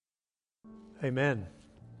Amen.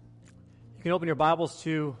 You can open your Bibles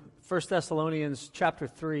to 1 Thessalonians chapter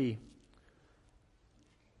 3.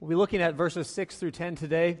 We'll be looking at verses 6 through 10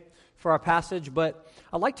 today for our passage, but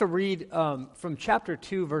I'd like to read from chapter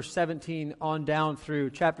 2, verse 17 on down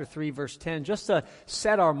through chapter 3, verse 10, just to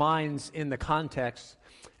set our minds in the context.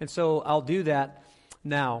 And so I'll do that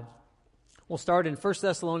now. We'll start in 1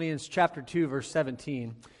 Thessalonians chapter 2, verse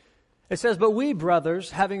 17. It says, "But we,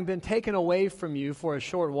 brothers, having been taken away from you for a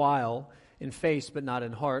short while, in face but not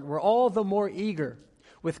in heart, we're all the more eager,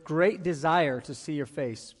 with great desire to see your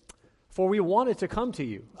face. For we wanted to come to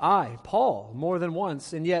you, I, Paul, more than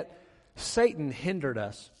once, and yet Satan hindered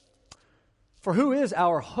us. For who is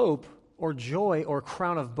our hope or joy or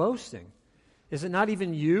crown of boasting? Is it not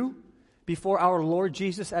even you before our Lord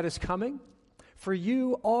Jesus at his coming? For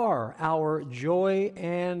you are our joy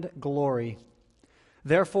and glory.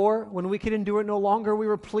 Therefore, when we could endure it no longer, we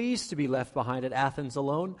were pleased to be left behind at Athens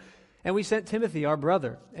alone, and we sent Timothy, our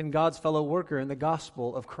brother, and God's fellow worker in the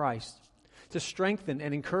gospel of Christ, to strengthen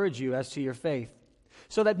and encourage you as to your faith,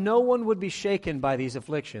 so that no one would be shaken by these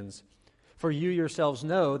afflictions. For you yourselves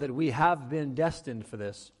know that we have been destined for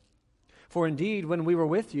this. For indeed, when we were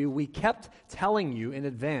with you, we kept telling you in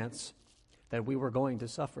advance that we were going to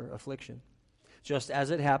suffer affliction, just as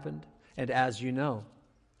it happened, and as you know.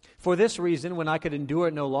 For this reason, when I could endure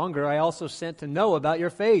it no longer, I also sent to know about your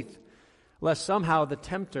faith, lest somehow the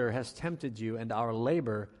tempter has tempted you and our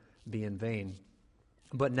labor be in vain.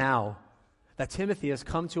 But now that Timothy has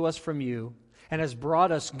come to us from you and has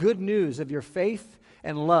brought us good news of your faith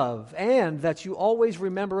and love, and that you always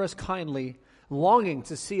remember us kindly, longing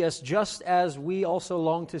to see us just as we also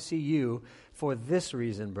long to see you, for this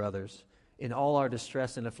reason, brothers, in all our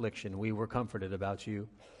distress and affliction, we were comforted about you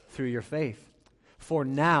through your faith. For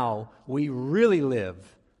now we really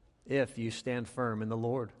live if you stand firm in the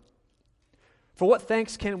Lord. For what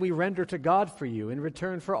thanks can we render to God for you in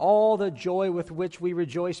return for all the joy with which we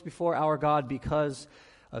rejoice before our God because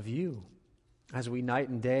of you, as we night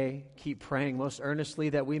and day keep praying most earnestly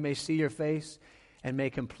that we may see your face and may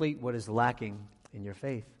complete what is lacking in your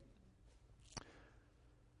faith?"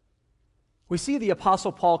 We see the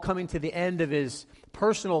Apostle Paul coming to the end of his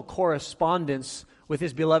personal correspondence with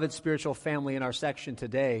his beloved spiritual family in our section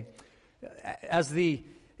today. As the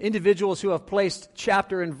individuals who have placed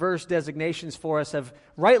chapter and verse designations for us have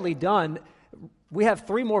rightly done, we have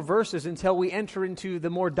 3 more verses until we enter into the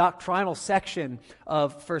more doctrinal section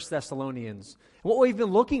of 1 Thessalonians. What we've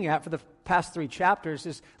been looking at for the past 3 chapters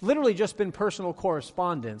has literally just been personal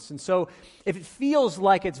correspondence. And so if it feels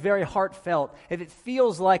like it's very heartfelt, if it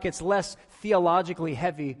feels like it's less theologically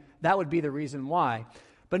heavy, that would be the reason why.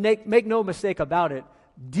 But make no mistake about it,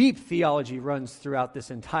 deep theology runs throughout this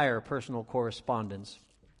entire personal correspondence.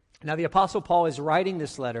 Now, the Apostle Paul is writing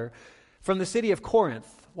this letter from the city of Corinth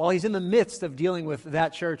while he's in the midst of dealing with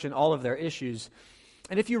that church and all of their issues.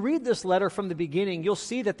 And if you read this letter from the beginning, you'll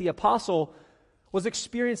see that the apostle was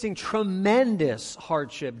experiencing tremendous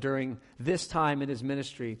hardship during this time in his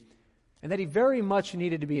ministry, and that he very much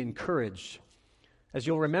needed to be encouraged. As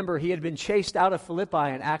you'll remember, he had been chased out of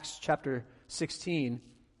Philippi in Acts chapter 16,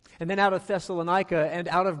 and then out of Thessalonica and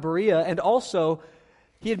out of Berea, and also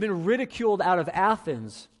he had been ridiculed out of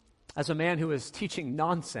Athens as a man who was teaching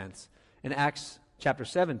nonsense in Acts chapter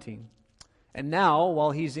 17. And now,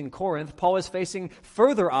 while he's in Corinth, Paul is facing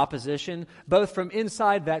further opposition, both from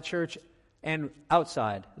inside that church and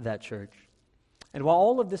outside that church. And while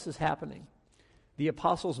all of this is happening, the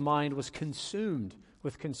apostle's mind was consumed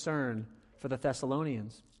with concern for the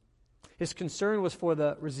Thessalonians. His concern was for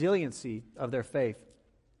the resiliency of their faith.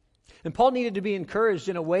 And Paul needed to be encouraged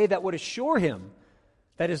in a way that would assure him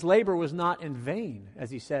that his labor was not in vain,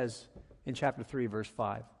 as he says in chapter 3, verse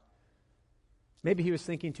 5. Maybe he was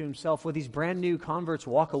thinking to himself, would these brand new converts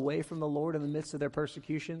walk away from the Lord in the midst of their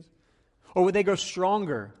persecutions? Or would they grow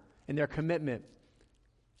stronger in their commitment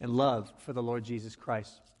and love for the Lord Jesus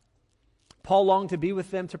Christ? Paul longed to be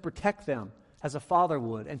with them, to protect them as a father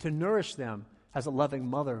would, and to nourish them as a loving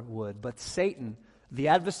mother would. But Satan, the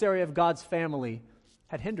adversary of God's family,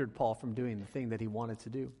 had hindered Paul from doing the thing that he wanted to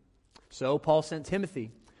do. So Paul sent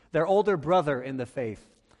Timothy, their older brother in the faith,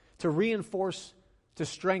 to reinforce, to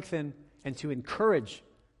strengthen, and to encourage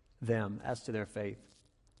them as to their faith.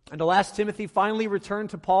 And alas, Timothy finally returned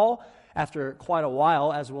to Paul after quite a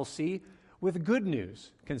while, as we'll see, with good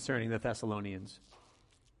news concerning the Thessalonians.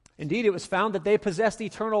 Indeed, it was found that they possessed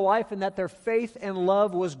eternal life and that their faith and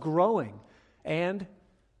love was growing, and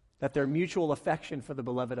that their mutual affection for the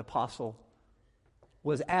beloved apostle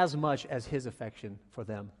was as much as his affection for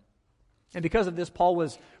them. And because of this, Paul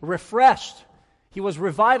was refreshed. He was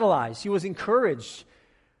revitalized. He was encouraged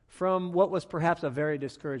from what was perhaps a very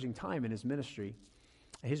discouraging time in his ministry.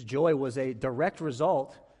 His joy was a direct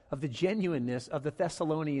result of the genuineness of the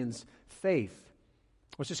Thessalonians' faith,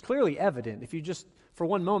 which is clearly evident if you just, for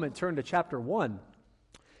one moment, turn to chapter 1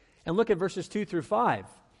 and look at verses 2 through 5.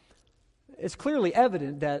 It's clearly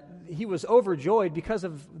evident that he was overjoyed because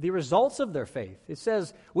of the results of their faith. It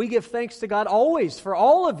says, "We give thanks to God always for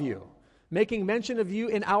all of you, making mention of you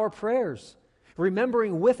in our prayers,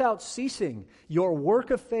 remembering without ceasing your work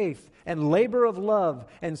of faith and labor of love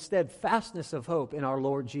and steadfastness of hope in our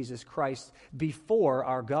Lord Jesus Christ before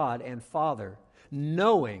our God and Father,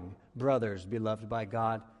 knowing, brothers, beloved by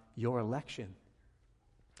God, your election.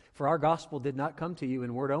 For our gospel did not come to you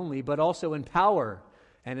in word only, but also in power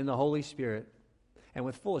and in the Holy Spirit, and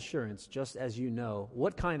with full assurance, just as you know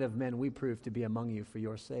what kind of men we proved to be among you for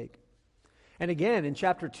your sake." And again, in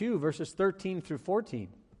chapter 2, verses 13 through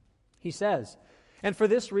 14, he says, "And for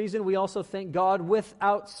this reason we also thank God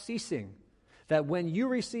without ceasing, that when you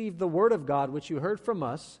received the word of God which you heard from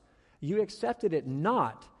us, you accepted it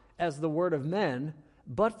not as the word of men,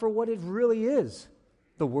 but for what it really is,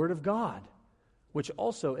 the word of God, which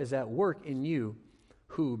also is at work in you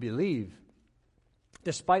who believe."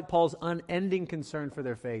 Despite Paul's unending concern for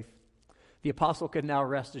their faith, the apostle could now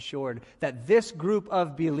rest assured that this group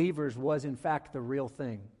of believers was in fact the real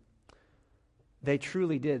thing. They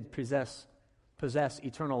truly did possess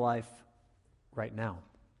eternal life right now.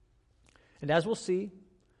 And as we'll see,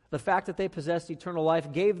 the fact that they possessed eternal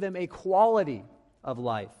life gave them a quality of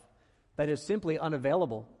life that is simply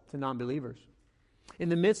unavailable to non-believers. In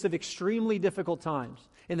the midst of extremely difficult times,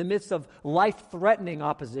 in the midst of life-threatening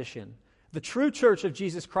opposition, the true church of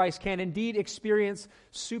Jesus Christ can indeed experience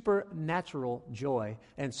supernatural joy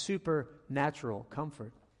and supernatural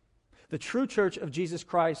comfort. The true church of Jesus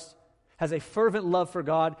Christ has a fervent love for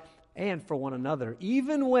God and for one another,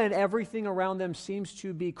 even when everything around them seems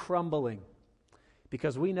to be crumbling,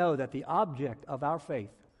 because we know that the object of our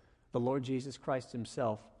faith, the Lord Jesus Christ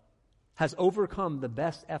himself, has overcome the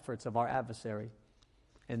best efforts of our adversary,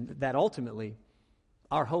 and that ultimately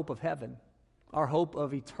our hope of heaven, our hope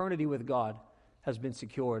of eternity with God, has been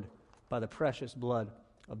secured by the precious blood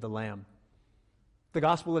of the Lamb. The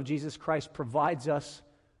gospel of Jesus Christ provides us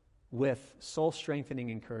with soul-strengthening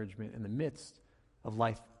encouragement in the midst of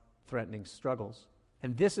life-threatening struggles.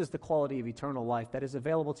 And this is the quality of eternal life that is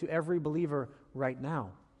available to every believer right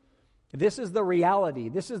now. This is the reality,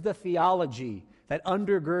 this is the theology that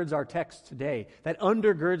undergirds our text today, that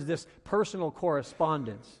undergirds this personal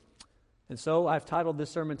correspondence. And so I've titled this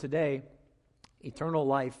sermon today, Eternal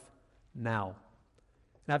Life Now.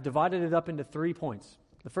 And I've divided it up into 3 points.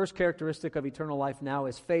 The first characteristic of eternal life now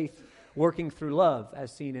is faith working through love,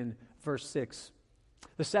 as seen in verse 6.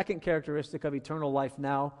 The second characteristic of eternal life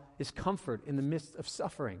now is comfort in the midst of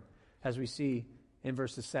suffering, as we see in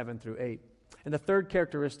verses 7 through 8. And the third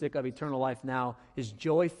characteristic of eternal life now is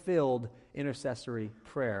joy-filled intercessory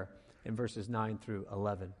prayer in verses 9 through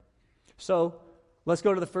 11. So, let's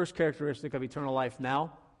go to the first characteristic of eternal life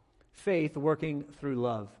now, faith working through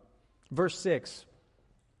love. Verse 6,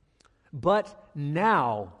 "But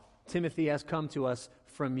now Timothy has come to us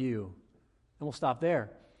from you." And we'll stop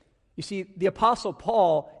there. You see, the Apostle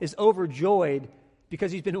Paul is overjoyed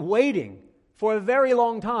because he's been waiting for a very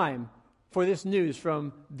long time for this news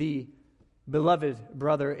from the beloved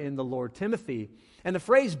brother in the Lord, Timothy. And the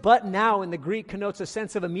phrase "but now" in the Greek connotes a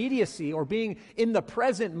sense of immediacy or being in the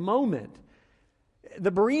present moment.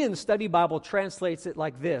 The Berean Study Bible translates it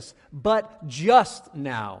like this: "but just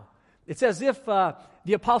now." It's as if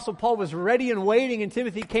the Apostle Paul was ready and waiting, and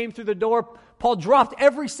Timothy came through the door. Paul dropped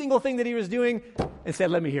every single thing that he was doing and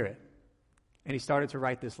said, "Let me hear it." And he started to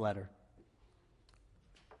write this letter.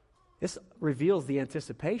 This reveals the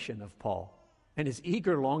anticipation of Paul and his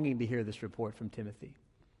eager longing to hear this report from Timothy.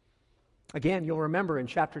 Again, you'll remember in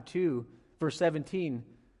chapter 2, verse 17,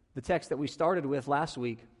 the text that we started with last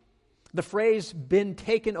week, the phrase "been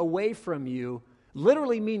taken away from you"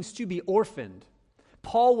 literally means to be orphaned.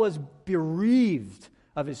 Paul was bereaved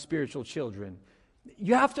of his spiritual children.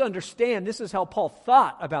 You have to understand, this is how Paul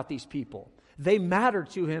thought about these people. They mattered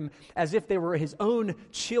to him as if they were his own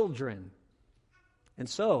children. And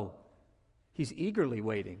so, he's eagerly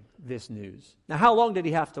waiting this news. Now, how long did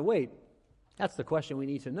he have to wait? That's the question we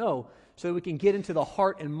need to know so that we can get into the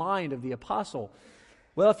heart and mind of the apostle.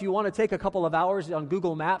 Well, if you want to take a couple of hours on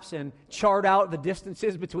Google Maps and chart out the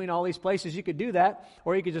distances between all these places, you could do that.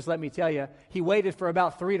 Or you could just let me tell you, he waited for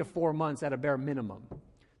about 3 to 4 months at a bare minimum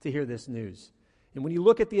to hear this news. And when you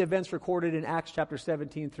look at the events recorded in Acts chapter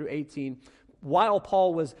 17 through 18, while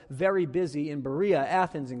Paul was very busy in Berea,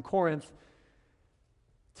 Athens, and Corinth,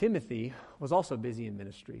 Timothy was also busy in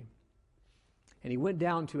ministry. And he went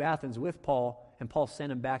down to Athens with Paul, and Paul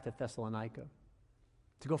sent him back to Thessalonica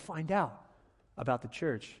to go find out about the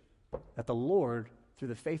church that the Lord, through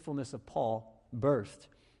the faithfulness of Paul, birthed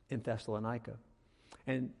in Thessalonica.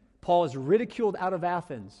 And Paul is ridiculed out of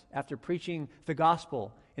Athens after preaching the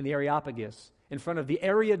gospel in the Areopagus in front of the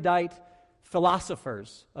erudite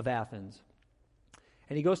philosophers of Athens.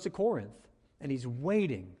 And he goes to Corinth, and he's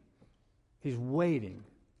waiting. He's waiting,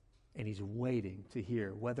 and he's waiting to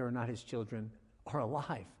hear whether or not his children are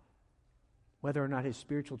alive, whether or not his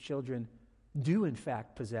spiritual children do in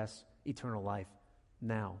fact possess eternal life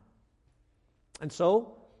now. And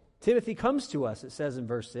so Timothy comes to us, it says in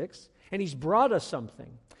verse 6, and he's brought us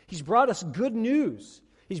something. He's brought us good news.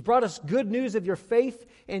 He's brought us good news of your faith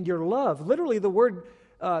and your love. Literally, the word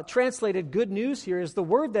translated good news here is the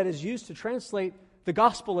word that is used to translate the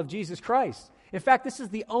gospel of Jesus Christ. In fact, this is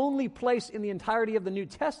the only place in the entirety of the New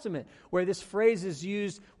Testament where this phrase is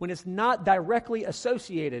used when it's not directly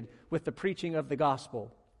associated with the preaching of the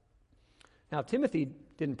gospel. Now, Timothy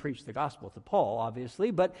didn't preach the gospel to Paul,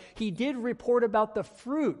 obviously, but he did report about the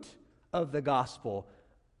fruit of the gospel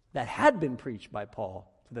that had been preached by Paul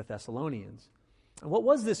to the Thessalonians. And what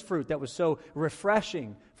was this fruit that was so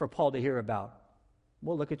refreshing for Paul to hear about?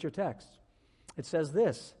 Well, look at your text. It says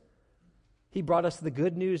this: he brought us the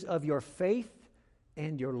good news of your faith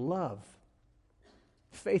and your love.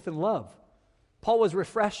 Faith and love. Paul was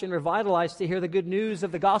refreshed and revitalized to hear the good news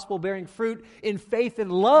of the gospel bearing fruit in faith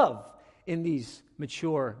and love in these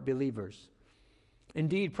mature believers.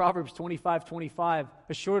 Indeed, Proverbs 25:25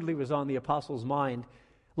 assuredly was on the apostle's mind.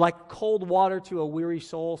 Like cold water to a weary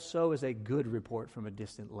soul, so is a good report from a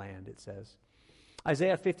distant land, it says.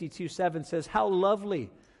 Isaiah 52:7 says, how lovely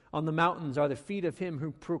on the mountains are the feet of him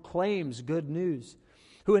who proclaims good news,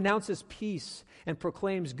 who announces peace and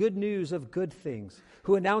proclaims good news of good things,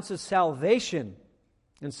 who announces salvation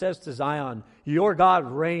and says to Zion, your God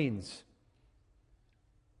reigns.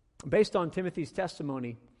 Based on Timothy's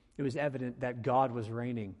testimony, it was evident that God was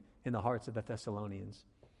reigning in the hearts of the Thessalonians.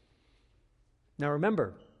 Now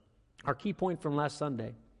remember, our key point from last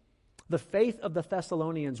Sunday, the faith of the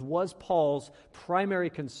Thessalonians was Paul's primary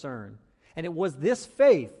concern. And it was this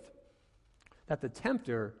faith that the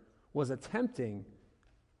tempter was attempting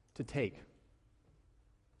to take.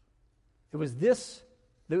 It was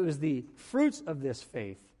the fruits of this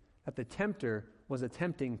faith that the tempter was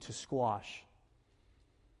attempting to squash.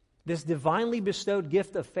 This divinely bestowed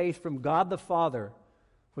gift of faith from God the Father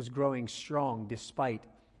was growing strong despite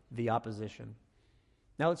the opposition.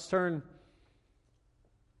 Now let's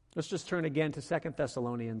just turn again to 2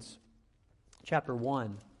 Thessalonians chapter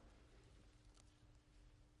 1.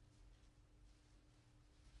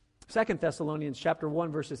 2 Thessalonians chapter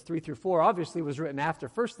 1 verses 3 through 4 obviously was written after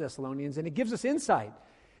 1 Thessalonians, and it gives us insight.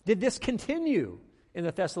 Did this continue in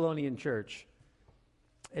the Thessalonian church?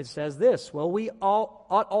 It says this: well, we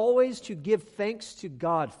ought always to give thanks to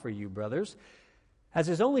God for you, brothers, as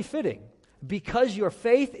is only fitting, because your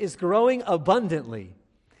faith is growing abundantly,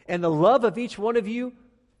 and the love of each one of you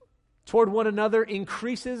toward one another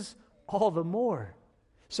increases all the more,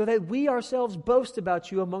 so that we ourselves boast about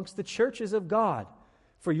you amongst the churches of God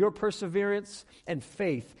for your perseverance and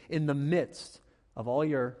faith in the midst of all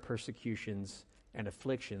your persecutions and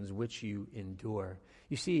afflictions which you endure.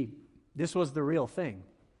 You see, this was the real thing.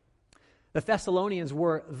 The Thessalonians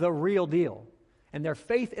were the real deal, and their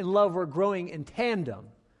faith and love were growing in tandem.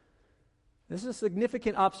 This is a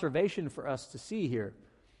significant observation for us to see here,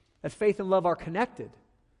 that faith and love are connected.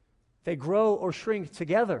 They grow or shrink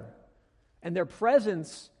together, and their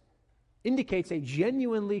presence indicates a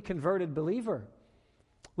genuinely converted believer.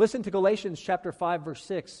 Listen to Galatians chapter 5, verse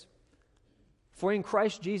 6. For in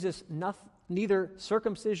Christ Jesus neither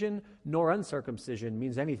circumcision nor uncircumcision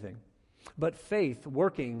means anything, but faith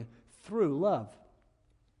working through love.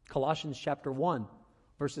 Colossians chapter 1,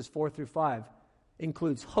 verses 4 through 5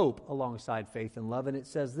 includes hope alongside faith and love, and it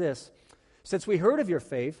says this: since we heard of your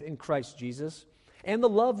faith in Christ Jesus and the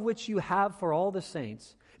love which you have for all the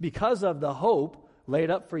saints, because of the hope laid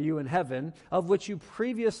up for you in heaven, of which you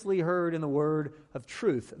previously heard in the word of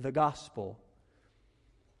truth, the gospel.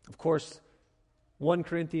 Of course, 1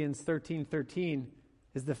 Corinthians 13:13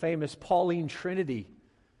 is the famous Pauline Trinity.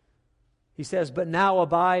 He says, but now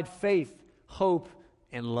abide faith, hope,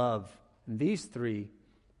 and love. And these three,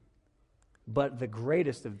 but the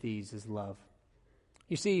greatest of these is love.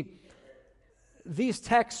 You see, these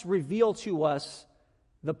texts reveal to us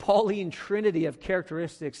the Pauline Trinity of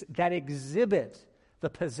characteristics that exhibit the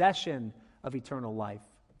possession of eternal life.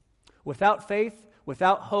 Without faith,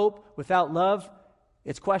 without hope, without love,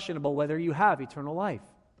 it's questionable whether you have eternal life.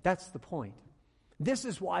 That's the point. This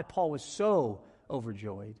is why Paul was so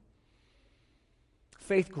overjoyed.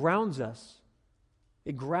 Faith grounds us.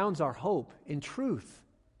 It grounds our hope in truth.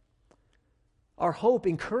 Our hope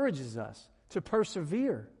encourages us to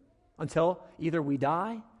persevere until either we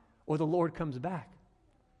die or the Lord comes back.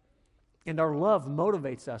 And our love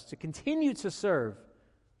motivates us to continue to serve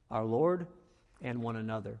our Lord and one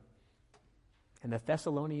another. And the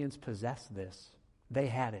Thessalonians possessed this. They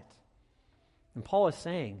had it. And Paul is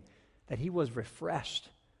saying that he was refreshed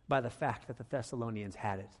by the fact that the Thessalonians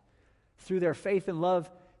had it. Through their faith and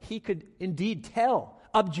love, he could indeed tell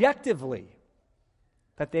objectively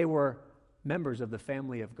that they were members of the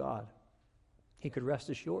family of God. He could rest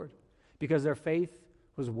assured because their faith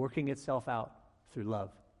was working itself out through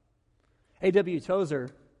love. A.W.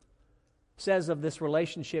 Tozer says of this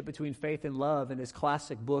relationship between faith and love in his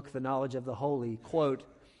classic book, The Knowledge of the Holy, quote,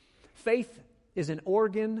 "Faith is an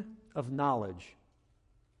organ of knowledge,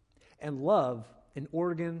 and love an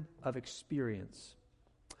organ of experience.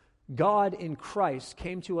 God in Christ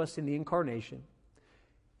came to us in the incarnation.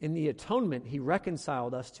 In the atonement, he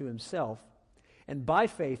reconciled us to himself, and by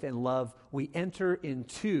faith and love, we enter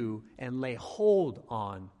into and lay hold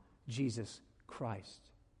on Jesus Christ."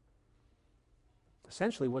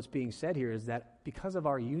 Essentially, what's being said here is that because of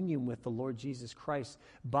our union with the Lord Jesus Christ,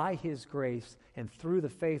 by his grace and through the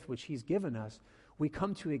faith which he's given us, we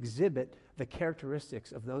come to exhibit the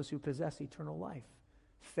characteristics of those who possess eternal life: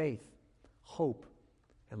 faith, hope,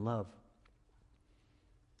 and love.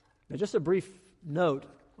 Now, just a brief note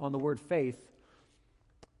on the word faith.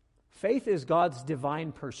 Faith is God's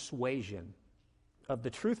divine persuasion of the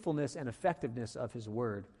truthfulness and effectiveness of his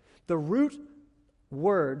word. The root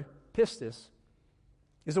word, pistis,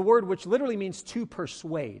 is a word which literally means to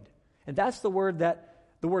persuade. And that's the word that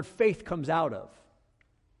the word faith comes out of.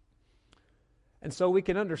 And so we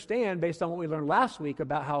can understand, based on what we learned last week,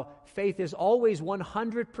 about how faith is always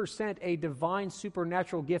 100% a divine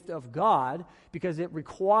supernatural gift of God, because it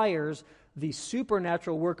requires the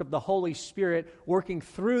supernatural work of the Holy Spirit working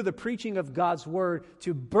through the preaching of God's word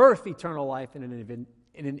to birth eternal life in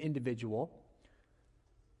an individual.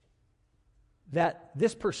 That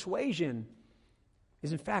this persuasion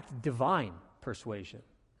is in fact divine persuasion.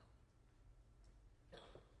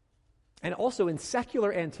 And also in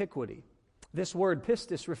secular antiquity, this word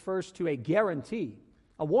pistis refers to a guarantee,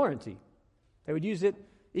 a warranty. They would use it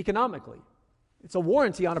economically. It's a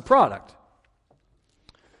warranty on a product.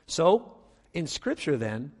 So, in Scripture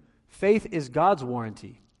then, faith is God's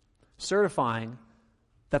warranty, certifying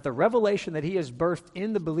that the revelation that he has birthed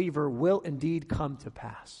in the believer will indeed come to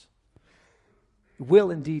pass.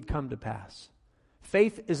 Will indeed come to pass.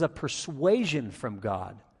 Faith is a persuasion from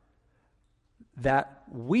God that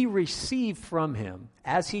we receive from him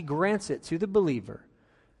as he grants it to the believer,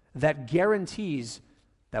 that guarantees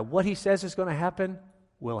that what he says is going to happen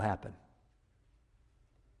will happen.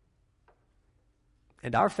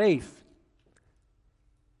 And our faith,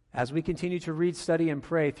 as we continue to read, study, and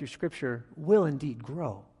pray through Scripture, will indeed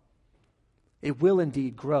grow. It will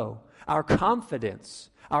indeed grow. Our confidence,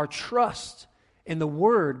 our trust in the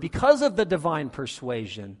Word, because of the divine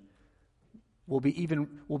persuasion, will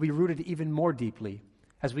be rooted even more deeply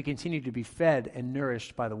as we continue to be fed and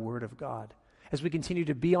nourished by the Word of God, as we continue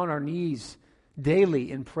to be on our knees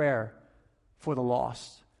daily in prayer for the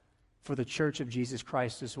lost, for the church of Jesus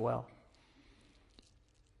Christ as well.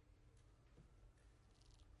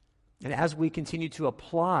 And as we continue to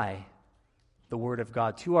apply the Word of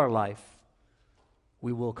God to our life,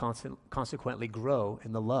 we will consequently grow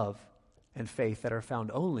in the love and faith that are found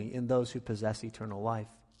only in those who possess eternal life.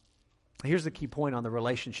 Here's the key point on the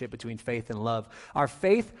relationship between faith and love. Our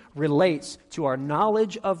faith relates to our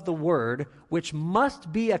knowledge of the Word, which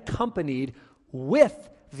must be accompanied with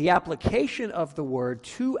the application of the Word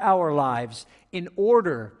to our lives in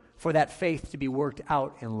order for that faith to be worked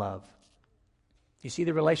out in love. You see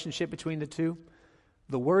the relationship between the two?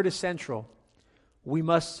 The Word is central. We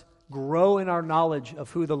must grow in our knowledge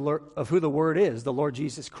of who the Word is, the Lord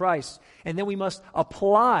Jesus Christ. And then we must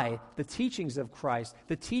apply the teachings of Christ,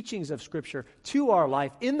 the teachings of Scripture to our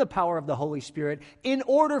life in the power of the Holy Spirit in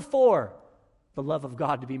order for the love of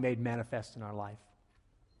God to be made manifest in our life.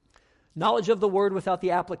 Knowledge of the Word without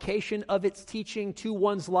the application of its teaching to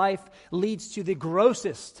one's life leads to the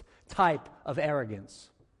grossest type of arrogance.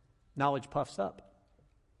 Knowledge puffs up.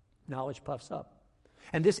 Knowledge puffs up.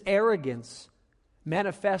 And this arrogance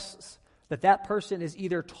manifests that person is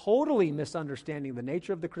either totally misunderstanding the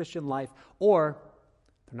nature of the Christian life or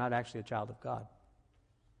they're not actually a child of God.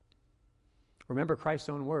 Remember Christ's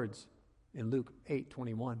own words in Luke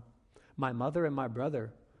 8:21. My mother and my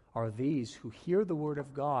brother are these who hear the word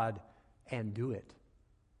of God and do it.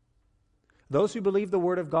 Those who believe the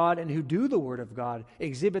Word of God and who do the Word of God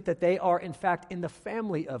exhibit that they are, in fact, in the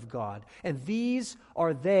family of God. And these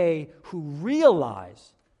are they who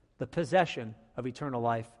realize the possession of eternal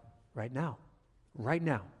life right now. Right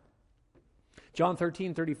now. John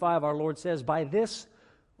 13:35, our Lord says, "By this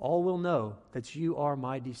all will know that you are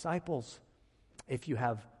my disciples, if you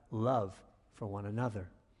have love for one another."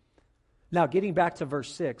 Now, getting back to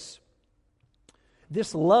verse 6,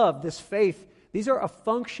 this love, this faith, these are a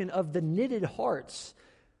function of the knitted hearts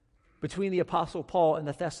between the Apostle Paul and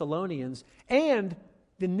the Thessalonians, and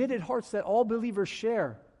the knitted hearts that all believers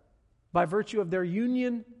share by virtue of their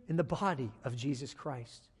union in the body of Jesus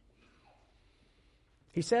Christ.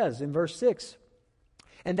 He says in verse 6,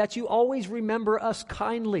 "And that you always remember us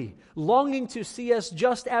kindly, longing to see us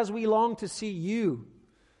just as we long to see you."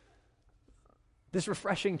 This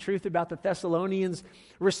refreshing truth about the Thessalonians'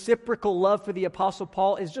 reciprocal love for the Apostle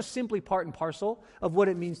Paul is just simply part and parcel of what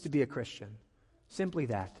it means to be a Christian. Simply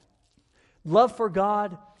that. Love for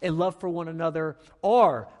God and love for one another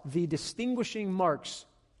are the distinguishing marks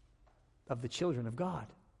of the children of God.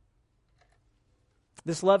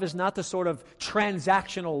 This love is not the sort of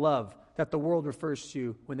transactional love that the world refers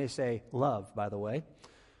to when they say love, by the way.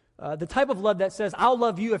 The type of love that says, I'll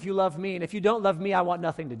love you if you love me, and if you don't love me, I want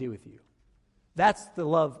nothing to do with you. That's the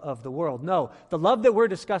love of the world. No, the love that we're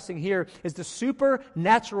discussing here is the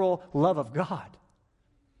supernatural love of God.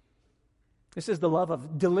 This is the love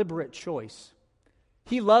of deliberate choice.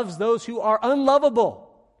 He loves those who are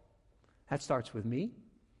unlovable. That starts with me,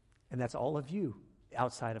 and that's all of you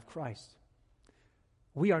outside of Christ.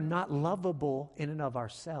 We are not lovable in and of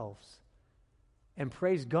ourselves. And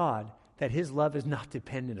praise God that His love is not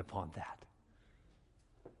dependent upon that.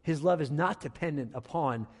 His love is not dependent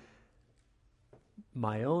upon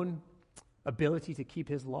my own ability to keep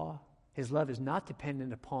His law. His love is not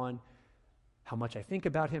dependent upon how much I think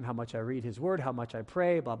about Him, how much I read His Word, how much I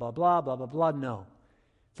pray, blah, blah, blah, blah, blah, blah. No.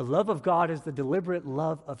 The love of God is the deliberate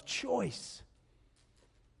love of choice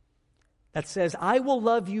that says, I will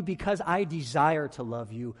love you because I desire to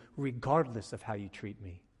love you regardless of how you treat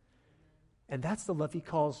me. And that's the love He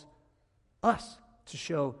calls us to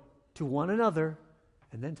show to one another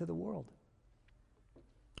and then to the world.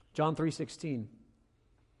 John 3:16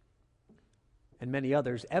 and many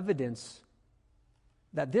others evidence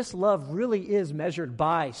that this love really is measured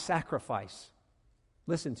by sacrifice.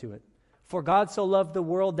 Listen to it. For God so loved the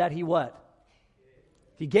world that He what?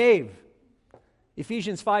 He gave.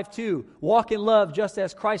 Ephesians 5:2, walk in love just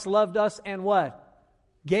as Christ loved us and what?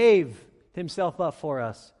 Gave Himself up for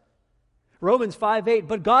us. Romans 5:8,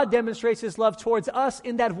 but God demonstrates His love towards us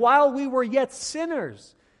in that while we were yet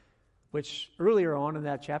sinners, which earlier on in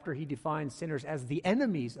that chapter He defined sinners as the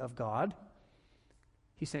enemies of God,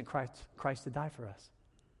 He sent Christ to die for us.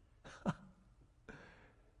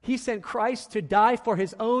 He sent Christ to die for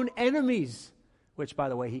His own enemies, which, by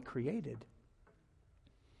the way, He created.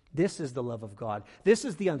 This is the love of God. This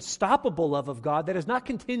is the unstoppable love of God that is not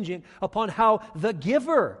contingent upon how the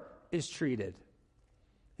giver is treated.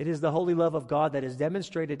 It is the holy love of God that is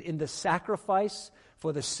demonstrated in the sacrifice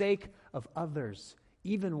for the sake of others,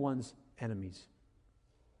 even one's enemies.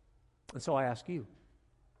 And so I ask you,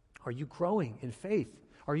 are you growing in faith?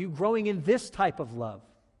 Are you growing in this type of love?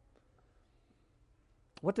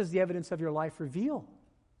 What does the evidence of your life reveal?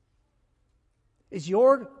 Is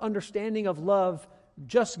your understanding of love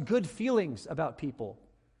just good feelings about people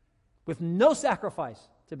with no sacrifice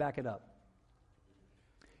to back it up?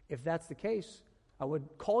 If that's the case, I would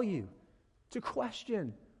call you to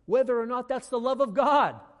question whether or not that's the love of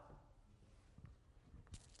God.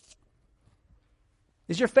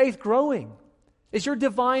 Is your faith growing? Is your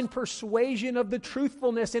divine persuasion of the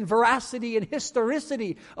truthfulness and veracity and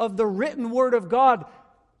historicity of the written Word of God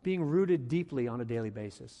being rooted deeply on a daily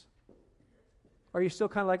basis? Are you still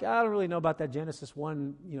kind of like, I don't really know about that Genesis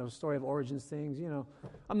 1, story of origins things,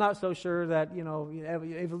 I'm not so sure that,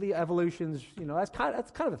 evolution's, that's kind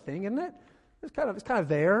of a thing, isn't it? It's kind of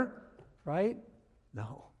there, right?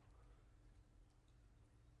 No.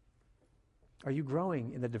 Are you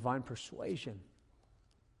growing in the divine persuasion?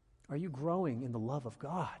 Are you growing in the love of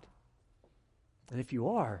God? And if you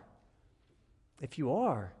are,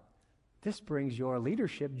 this brings your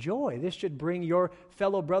leadership joy. This should bring your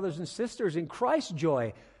fellow brothers and sisters in Christ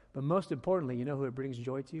joy. But most importantly, you know who it brings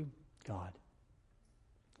joy to? God.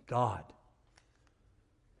 God.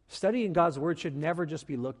 Studying God's Word should never just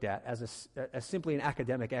be looked at as simply an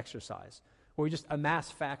academic exercise where we just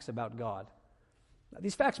amass facts about God.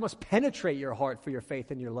 These facts must penetrate your heart for your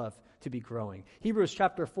faith and your love to be growing. Hebrews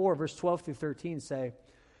chapter 4, verse 12 through 13 say,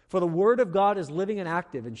 for the Word of God is living and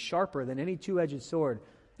active and sharper than any two-edged sword,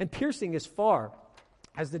 and piercing as far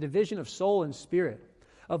has the division of soul and spirit,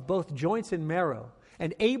 of both joints and marrow,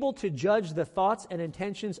 and able to judge the thoughts and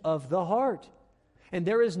intentions of the heart. And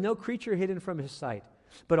there is no creature hidden from his sight,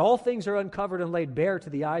 but all things are uncovered and laid bare to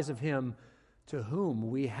the eyes of him to whom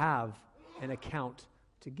we have an account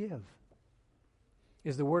to give.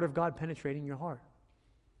 Is the Word of God penetrating your heart?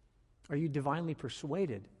 Are you divinely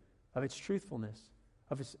persuaded of its truthfulness,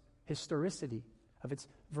 of its historicity, of its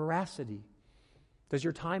veracity? Does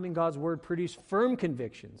your time in God's Word produce firm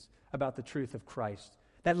convictions about the truth of Christ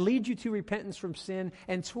that lead you to repentance from sin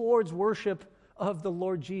and towards worship of the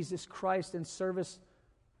Lord Jesus Christ and service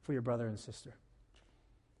for your brother and sister?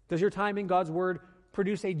 Does your time in God's Word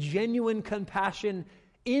produce a genuine compassion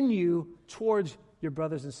in you towards your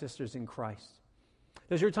brothers and sisters in Christ?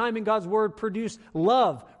 Does your time in God's Word produce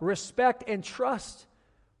love, respect, and trust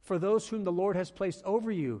for those whom the Lord has placed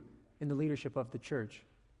over you in the leadership of the church?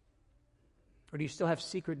 Or do you still have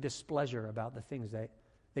secret displeasure about the things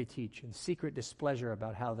they teach and secret displeasure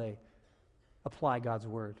about how they apply God's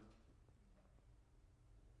Word?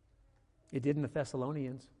 It did in the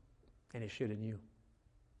Thessalonians, and it should in you.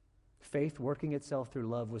 Faith working itself through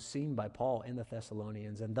love was seen by Paul in the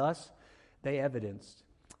Thessalonians, and thus they evidenced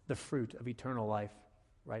the fruit of eternal life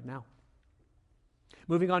right now.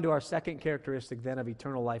 Moving on to our second characteristic then of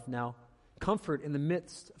eternal life now, comfort in the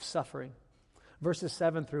midst of suffering. Verses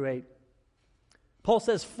 7 through 8. Paul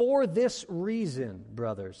says, "For this reason,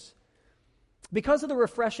 brothers, because of the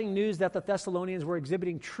refreshing news that the Thessalonians were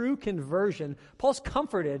exhibiting true conversion, Paul's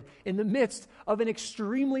comforted in the midst of an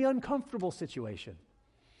extremely uncomfortable situation.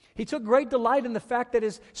 He took great delight in the fact that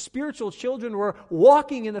his spiritual children were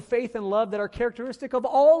walking in the faith and love that are characteristic of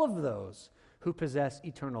all of those who possess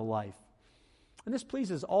eternal life." And this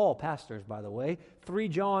pleases all pastors, by the way. 3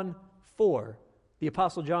 John 4, the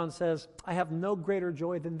Apostle John says, "I have no greater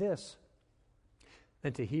joy than this,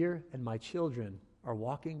 than to hear and my children are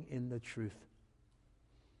walking in the truth."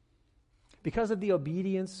 Because of the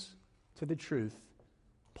obedience to the truth,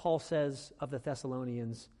 Paul says of the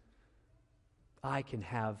Thessalonians, "I can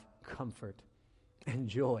have comfort and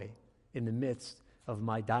joy in the midst of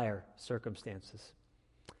my dire circumstances."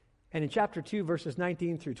 And in chapter 2, verses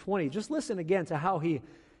 19 through 20, just listen again to how he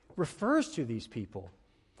refers to these people.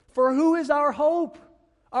 "For who is our hope,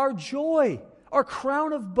 our joy, our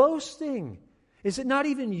crown of boasting? Is it not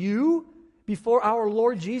even you before our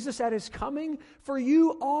Lord Jesus at his coming? For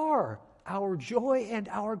you are our joy and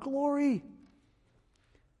our glory."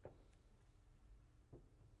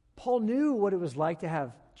 Paul knew what it was like to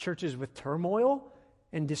have churches with turmoil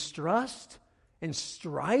and distrust and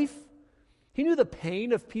strife. He knew the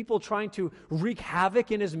pain of people trying to wreak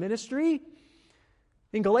havoc in his ministry.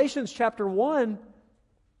 In Galatians chapter 1,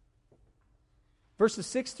 verses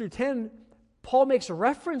 6 through 10, Paul makes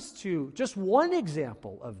reference to just one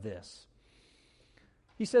example of this.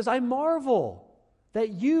 He says, "I marvel that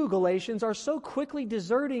you, Galatians, are so quickly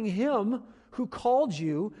deserting him who called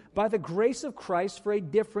you by the grace of Christ for a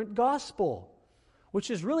different gospel,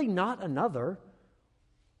 which is really not another.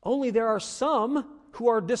 Only there are some who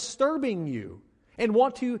are disturbing you and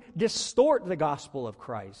want to distort the gospel of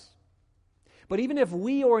Christ. But even if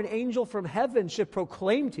we or an angel from heaven should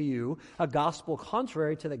proclaim to you a gospel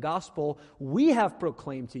contrary to the gospel we have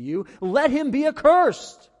proclaimed to you, let him be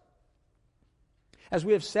accursed. As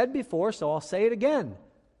we have said before, so I'll say it again.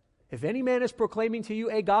 If any man is proclaiming to you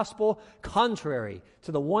a gospel contrary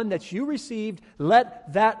to the one that you received,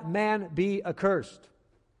 let that man be accursed.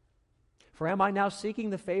 For am I now seeking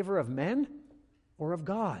the favor of men or of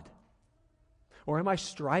God? Or am I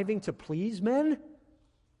striving to please men?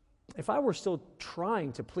 If I were still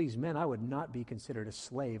trying to please men, I would not be considered a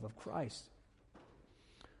slave of Christ."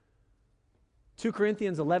 2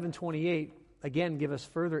 Corinthians 11:28 again give us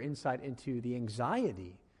further insight into the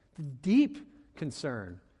anxiety, the deep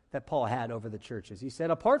concern that Paul had over the churches. He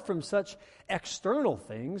said, "Apart from such external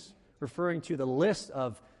things," referring to the list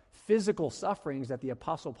of physical sufferings that the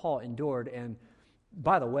Apostle Paul endured, and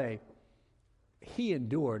by the way, he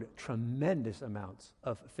endured tremendous amounts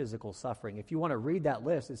of physical suffering. If you want to read that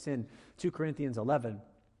list, it's in 2 Corinthians 11.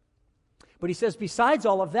 But he says, besides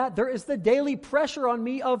all of that, there is the daily pressure on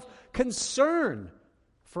me of concern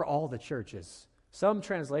for all the churches. Some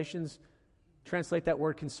translations translate that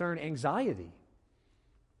word concern, anxiety.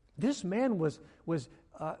 This man was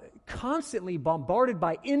constantly bombarded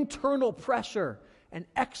by internal pressure and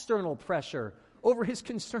external pressure over his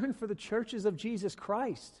concern for the churches of Jesus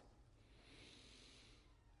Christ.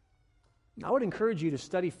 I would encourage you to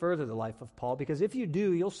study further the life of Paul, because if you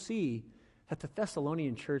do, you'll see that the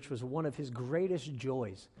Thessalonian church was one of his greatest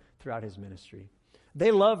joys throughout his ministry.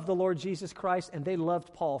 They loved the Lord Jesus Christ, and they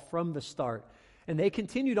loved Paul from the start. And they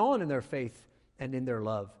continued on in their faith and in their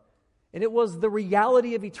love. And it was the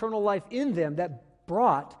reality of eternal life in them that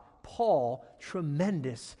brought Paul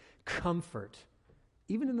tremendous comfort,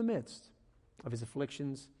 even in the midst of his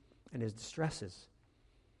afflictions and his distresses.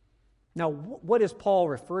 Now, what is Paul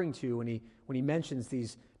referring to when he mentions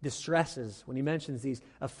these distresses, when he mentions these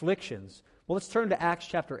afflictions? Well, let's turn to Acts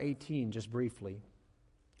chapter 18 just briefly.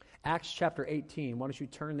 Acts chapter 18. Why don't you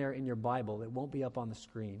turn there in your Bible? It won't be up on the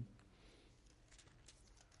screen.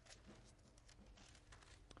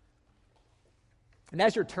 And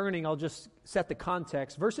as you're turning, I'll just set the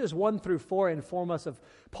context. Verses 1 through 4 inform us of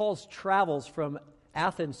Paul's travels from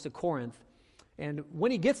Athens to Corinth. And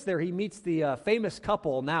when he gets there, he meets the famous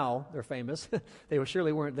couple now. They're famous. They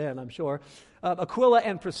surely weren't then, I'm sure. Aquila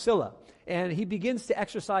and Priscilla. And he begins to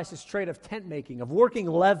exercise his trade of tent making, of working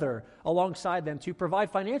leather alongside them to provide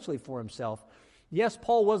financially for himself. Yes,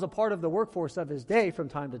 Paul was a part of the workforce of his day from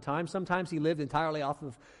time to time. Sometimes he lived entirely off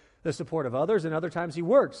of the support of others, and other times he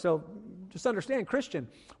worked. So just understand, Christian,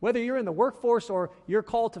 whether you're in the workforce or you're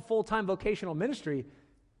called to full-time vocational ministry, you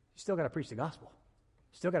still got to preach the gospel.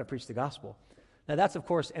 Still got to preach the gospel. Now that's, of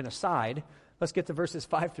course, an aside. Let's get to verses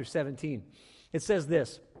 5 through 17. It says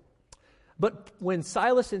this, "But when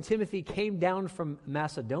Silas and Timothy came down from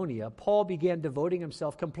Macedonia, Paul began devoting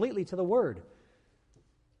himself completely to the word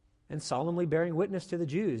and solemnly bearing witness to the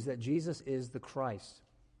Jews that Jesus is the Christ.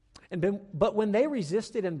 But when they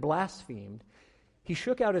resisted and blasphemed, he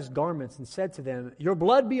shook out his garments and said to them, 'Your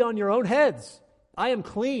blood be on your own heads. I am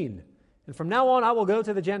clean, and from now on I will go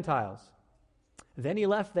to the Gentiles.' Then he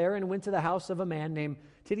left there and went to the house of a man named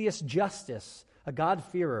Titius Justus, a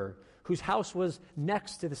God-fearer, whose house was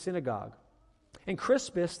next to the synagogue. And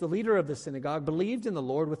Crispus, the leader of the synagogue, believed in the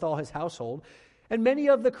Lord with all his household, and many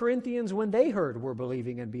of the Corinthians, when they heard, were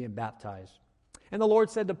believing and being baptized. And the Lord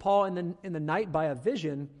said to Paul in the night by a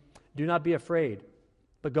vision, 'Do not be afraid,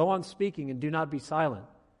 but go on speaking and do not be silent,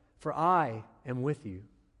 for I am with you.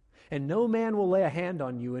 And no man will lay a hand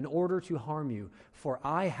on you in order to harm you, for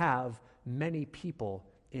I have many people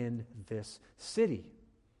in this city.'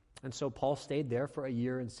 And so Paul stayed there for a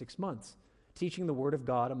year and 6 months, teaching the word of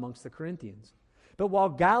God amongst the Corinthians. But while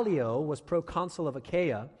Gallio was proconsul of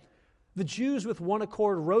Achaia, the Jews with one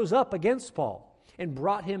accord rose up against Paul and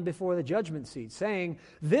brought him before the judgment seat, saying,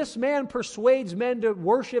 'This man persuades men to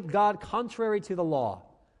worship God contrary to the law.'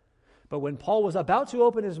 But when Paul was about to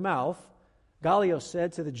open his mouth, Gallio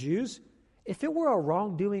said to the Jews, 'If it were a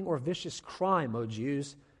wrongdoing or vicious crime, O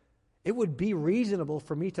Jews, it would be reasonable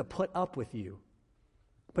for me to put up with you.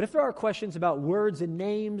 But if there are questions about words and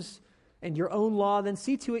names and your own law, then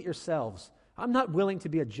see to it yourselves. I'm not willing to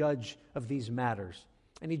be a judge of these matters.'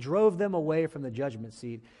 And he drove them away from the judgment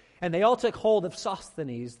seat. And they all took hold of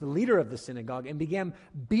Sosthenes, the leader of the synagogue, and began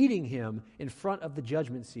beating him in front of the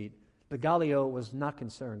judgment seat. But Gallio was not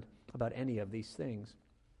concerned about any of these things."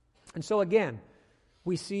 And so again,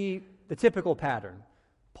 we see the typical pattern.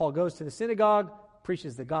 Paul goes to the synagogue,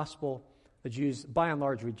 preaches the gospel. The Jews, by and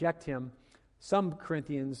large, reject him. Some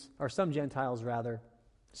Gentiles,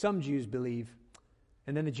 some Jews believe.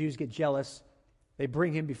 And then the Jews get jealous. They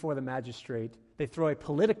bring him before the magistrate. They throw a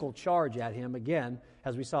political charge at him again,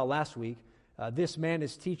 as we saw last week. This man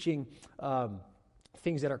is teaching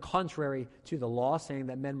things that are contrary to the law, saying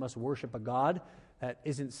that men must worship a God that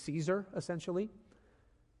isn't Caesar, essentially.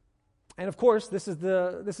 And of course, this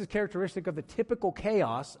is characteristic of the typical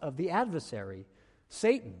chaos of the adversary,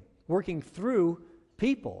 Satan, working through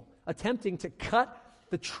people, attempting to cut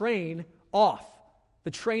the train off,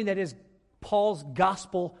 the train that is Paul's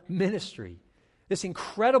gospel ministry. This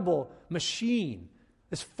incredible machine,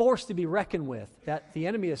 this force to be reckoned with that the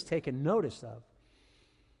enemy has taken notice of.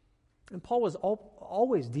 And Paul was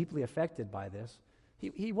always deeply affected by this.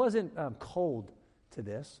 He wasn't cold to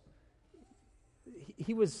this.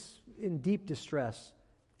 He was in deep distress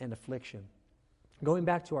and affliction. Going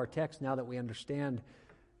back to our text, now that we understand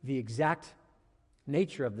the exact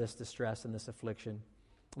nature of this distress and this affliction,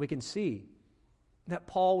 we can see that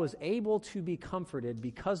Paul was able to be comforted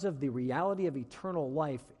because of the reality of eternal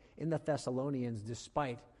life in the Thessalonians,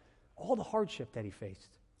 despite all the hardship that he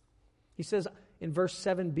faced. He says in verse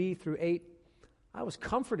 7b through 8, "I was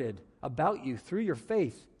comforted about you through your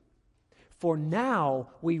faith, for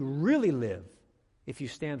now we really live if you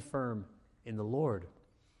stand firm in the Lord."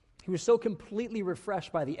 He was so completely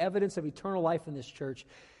refreshed by the evidence of eternal life in this church.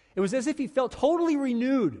 It was as if he felt totally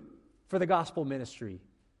renewed for the gospel ministry.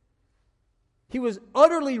 He was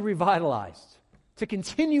utterly revitalized to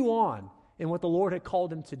continue on in what the Lord had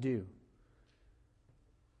called him to do.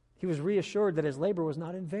 He was reassured that his labor was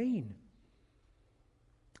not in vain.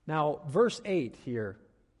 Now, verse 8 here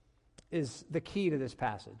is the key to this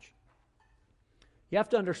passage. You have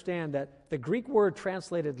to understand that the Greek word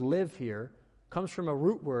translated live here comes from a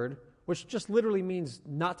root word which just literally means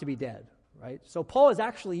not to be dead, right? So Paul is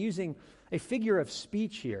actually using a figure of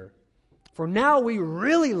speech here. For now we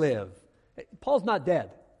really live. Paul's not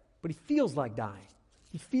dead, but he feels like dying.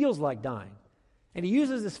 He feels like dying. And he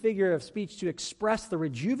uses this figure of speech to express the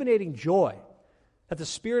rejuvenating joy that the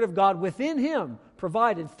Spirit of God within him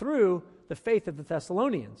provided through the faith of the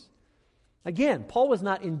Thessalonians. Again, Paul was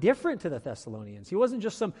not indifferent to the Thessalonians. He wasn't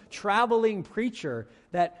just some traveling preacher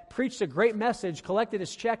that preached a great message, collected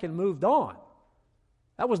his check, and moved on.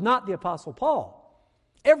 That was not the Apostle Paul.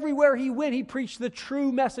 Everywhere he went, he preached the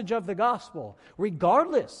true message of the gospel,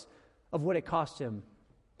 regardless of what it cost him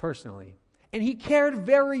personally. And he cared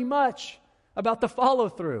very much about the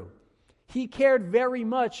follow-through. He cared very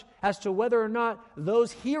much as to whether or not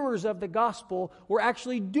those hearers of the gospel were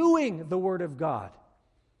actually doing the Word of God.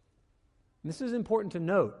 And this is important to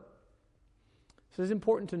note. This is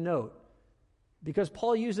important to note because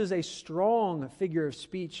Paul uses a strong figure of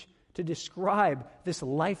speech to describe this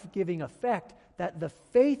life-giving effect that the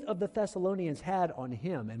faith of the Thessalonians had on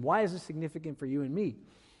him. And why is this significant for you and me?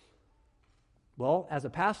 Well, as a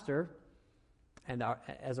pastor and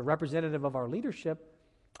as a representative of our leadership,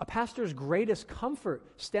 a pastor's greatest comfort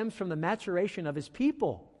stems from the maturation of his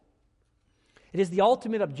people. It is the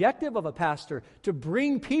ultimate objective of a pastor to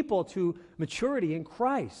bring people to maturity in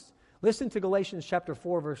Christ. Listen to Galatians chapter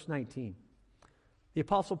 4, verse 19. The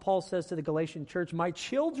Apostle Paul says to the Galatian church, "My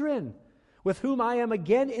children, with whom I am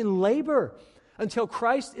again in labor, until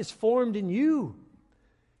Christ is formed in you."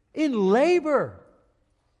 In labor,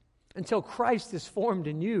 until Christ is formed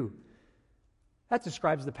in you. That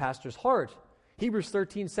describes the pastor's heart. Hebrews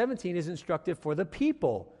 13:17 is instructive for the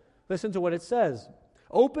people. Listen to what it says.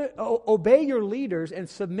 Obey your leaders and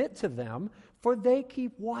submit to them, for they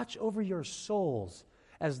keep watch over your souls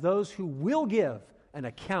as those who will give an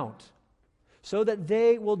account, so that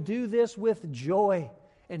they will do this with joy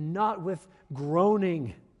and not with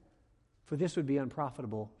groaning, for this would be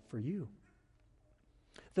unprofitable for you.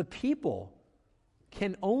 The people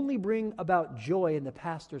can only bring about joy in the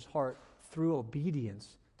pastor's heart through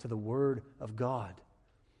obedience to the Word of God.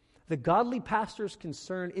 The godly pastor's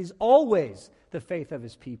concern is always the faith of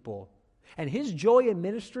his people, and his joy in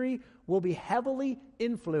ministry will be heavily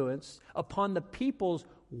influenced upon the people's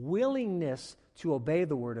willingness to obey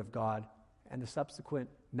the Word of God and the subsequent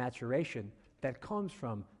maturation that comes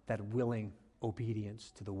from that willing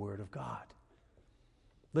obedience to the Word of God.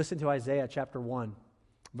 Listen to Isaiah chapter 1,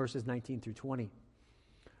 verses 19 through 20.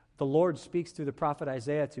 The Lord speaks through the prophet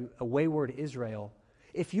Isaiah to a wayward Israel.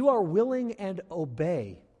 "If you are willing and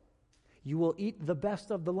obey, you will eat the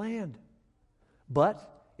best of the land.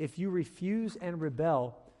 But if you refuse and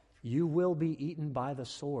rebel, you will be eaten by the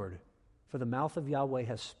sword, for the mouth of Yahweh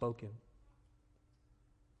has spoken."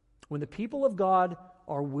 When the people of God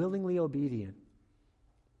are willingly obedient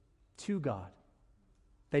to God,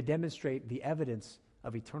 they demonstrate the evidence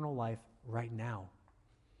of eternal life right now.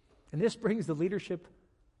 And this brings the leadership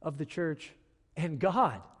of the church and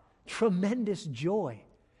God tremendous joy.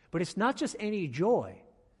 But it's not just any joy.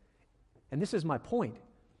 And this is my point.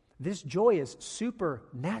 This joy is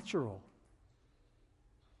supernatural.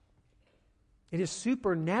 It is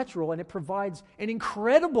supernatural, and it provides an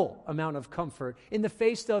incredible amount of comfort in the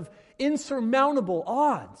face of insurmountable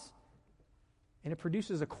odds. And it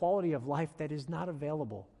produces a quality of life that is not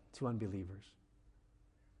available to unbelievers.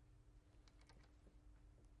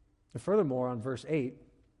 And furthermore, on verse 8,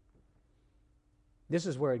 this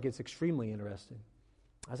is where it gets extremely interesting.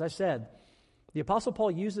 As I said, the Apostle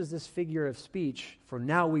Paul uses this figure of speech for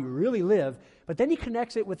now we really live, but then he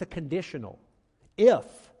connects it with a conditional.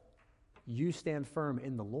 If you stand firm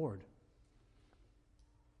in the Lord.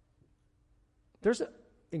 There's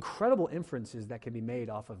incredible inferences that can be made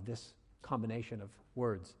off of this combination of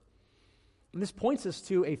words. And this points us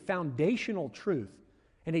to a foundational truth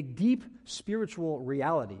and a deep spiritual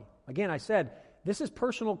reality. Again, I said, this is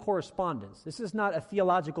personal correspondence. This is not a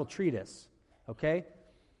theological treatise, okay?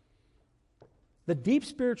 The deep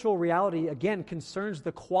spiritual reality, again, concerns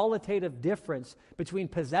the qualitative difference between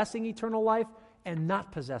possessing eternal life and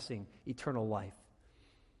not possessing eternal life.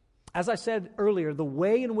 As I said earlier, the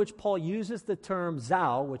way in which Paul uses the term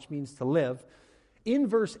zao, which means to live, in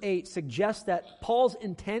verse 8 suggests that Paul's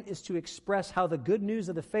intent is to express how the good news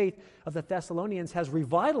of the faith of the Thessalonians has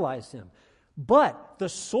revitalized him. But the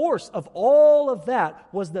source of all of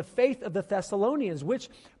that was the faith of the Thessalonians, which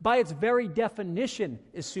by its very definition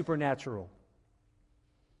is supernatural.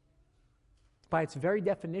 By its very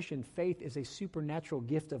definition, faith is a supernatural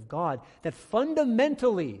gift of God that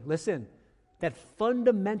fundamentally, listen, that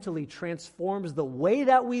fundamentally transforms the way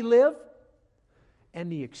that we live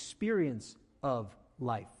and the experience of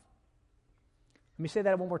life. Let me say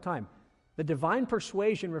that one more time. The divine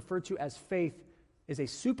persuasion referred to as faith is a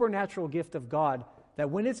supernatural gift of God that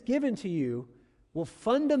when it's given to you will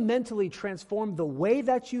fundamentally transform the way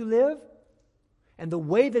that you live and the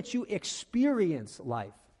way that you experience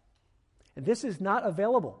life. And this is not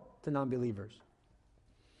available to non-believers.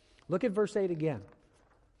 Look at verse 8 again.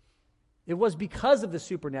 It was because of the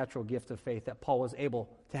supernatural gift of faith that Paul was able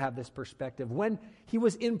to have this perspective. When he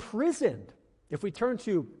was imprisoned, if we turn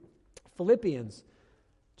to Philippians,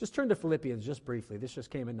 just turn to Philippians just briefly. This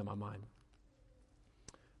just came into my mind.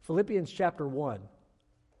 Philippians chapter 1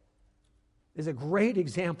 is a great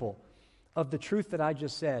example of the truth that I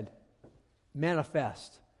just said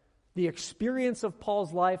manifest. The experience of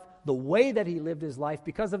Paul's life, the way that he lived his life,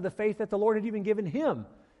 because of the faith that the Lord had even given him,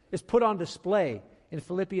 is put on display in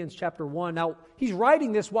Philippians chapter 1. Now, he's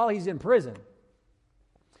writing this while he's in prison.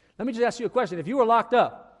 Let me just ask you a question. If you were locked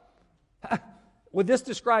up, would this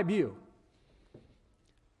describe you?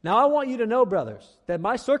 Now, I want you to know, brothers, that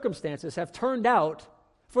my circumstances have turned out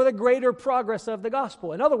for the greater progress of the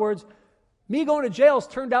gospel. In other words, me going to jail has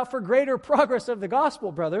turned out for greater progress of the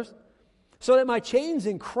gospel, brothers, so that my chains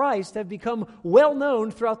in Christ have become well known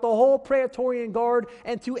throughout the whole Praetorian Guard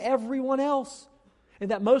and to everyone else. And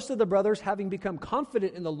that most of the brothers, having become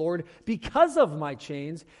confident in the Lord because of my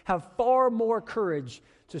chains, have far more courage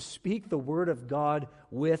to speak the word of God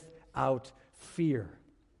without fear.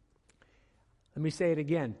 Let me say it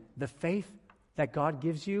again. The faith that God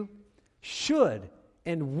gives you should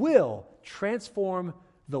and will transform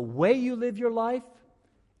the way you live your life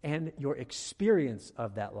and your experience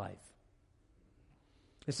of that life.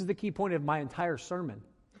 This is the key point of my entire sermon.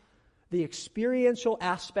 The experiential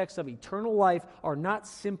aspects of eternal life are not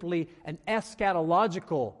simply an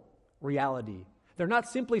eschatological reality. They're not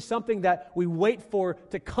simply something that we wait for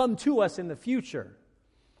to come to us in the future.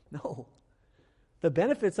 No. The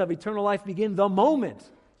benefits of eternal life begin the moment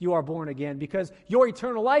you are born again, because your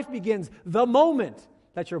eternal life begins the moment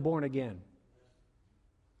that you're born again.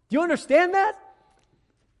 Do you understand that?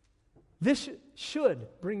 This should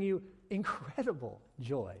bring you incredible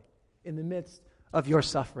joy in the midst of your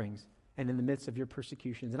sufferings and in the midst of your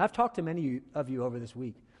persecutions. And I've talked to many of you over this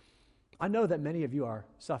week. I know that many of you are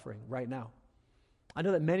suffering right now. I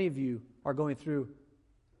know that many of you are going through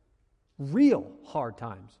real hard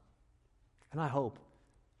times. And I hope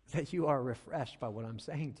that you are refreshed by what I'm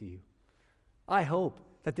saying to you. I hope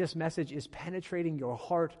that this message is penetrating your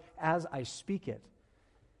heart as I speak it,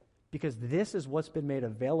 because this is what's been made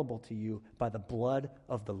available to you by the blood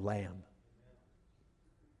of the Lamb.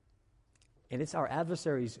 And it's our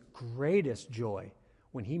adversary's greatest joy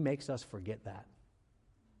when he makes us forget that.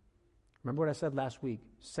 Remember what I said last week?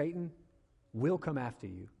 Satan will come after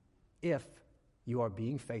you if you are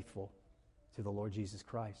being faithful to the Lord Jesus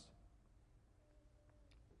Christ.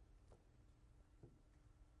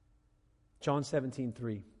 John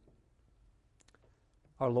 17:3.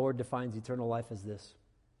 Our Lord defines eternal life as this.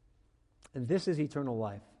 And this is eternal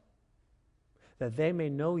life, that they may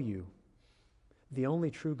know you, the only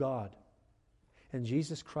true God, and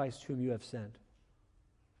Jesus Christ whom you have sent.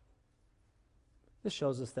 This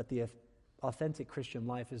shows us that the authentic Christian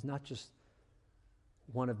life is not just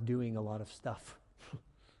one of doing a lot of stuff.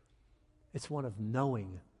 It's one of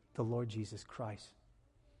knowing the Lord Jesus Christ.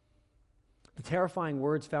 The terrifying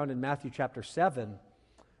words found in Matthew chapter 7,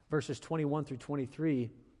 verses 21 through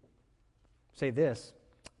 23, say this: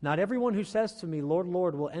 "Not everyone who says to me, 'Lord,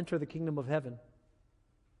 Lord,' will enter the kingdom of heaven,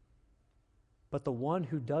 but the one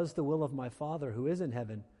who does the will of my Father who is in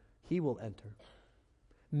heaven, he will enter.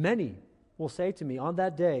 Many will say to me on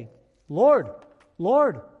that day, 'Lord,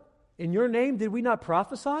 Lord, in your name did we not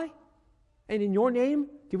prophesy? And in your name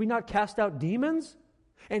did we not cast out demons?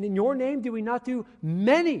 And in your name did we not do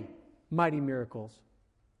many mighty miracles?'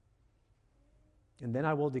 And then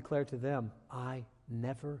I will declare to them, 'I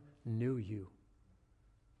never knew you.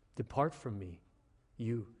 Depart from me,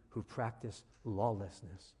 you who practice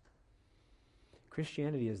lawlessness.'"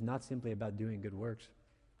 Christianity is not simply about doing good works.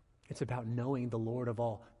 It's about knowing the Lord of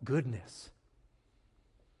all goodness.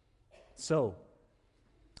 So,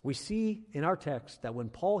 we see in our text that when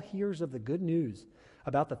Paul hears of the good news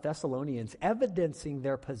about the Thessalonians evidencing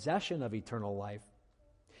their possession of eternal life,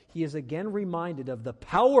 he is again reminded of the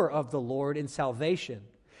power of the Lord in salvation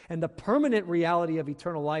and the permanent reality of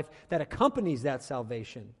eternal life that accompanies that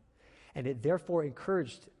salvation. And it therefore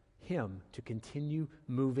encouraged him to continue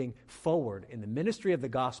moving forward in the ministry of the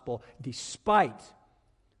gospel despite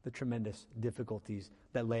the tremendous difficulties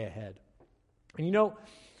that lay ahead. And you know,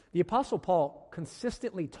 the Apostle Paul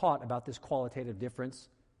consistently taught about this qualitative difference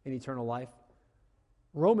in eternal life.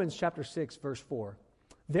 Romans chapter 6, verse 4.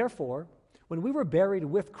 Therefore, when we were buried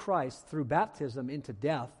with Christ through baptism into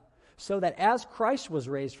death, so that as Christ was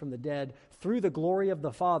raised from the dead through the glory of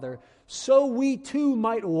the Father, so we too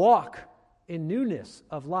might walk in newness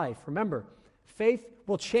of life. Remember, faith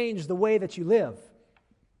will change the way that you live.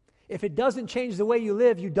 If it doesn't change the way you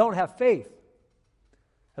live, you don't have faith.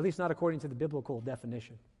 At least not according to the biblical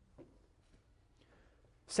definition.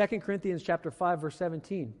 2 Corinthians chapter 5, verse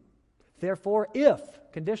 17. Therefore, if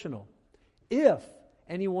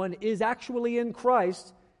anyone is actually in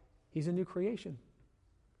Christ, he's a new creation.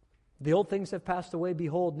 The old things have passed away.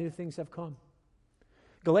 Behold, new things have come.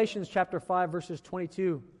 Galatians chapter 5, verses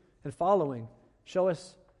 22 and following show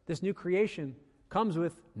us this new creation comes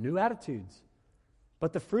with new attitudes.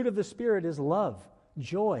 But the fruit of the Spirit is love,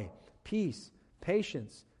 joy, peace,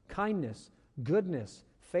 patience, kindness, goodness,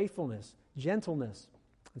 faithfulness, gentleness,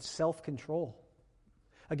 and self-control.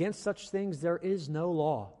 Against such things there is no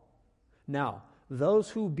law. Now, those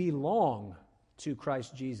who belong to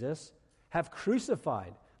Christ Jesus have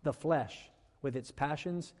crucified the flesh with its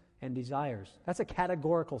passions and desires. That's a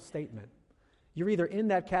categorical statement. You're either in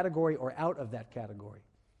that category or out of that category.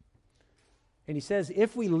 And he says,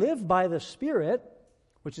 if we live by the Spirit,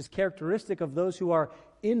 which is characteristic of those who are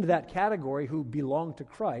in that category, who belong to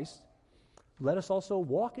Christ, let us also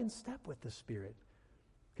walk in step with the Spirit.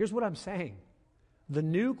 Here's what I'm saying. The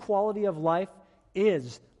new quality of life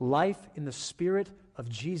is life in the Spirit of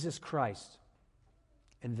Jesus Christ.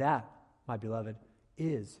 And that, my beloved,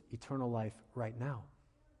 is eternal life right now.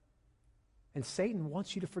 And Satan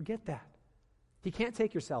wants you to forget that. He can't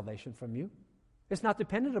take your salvation from you. It's not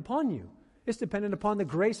dependent upon you. It's dependent upon the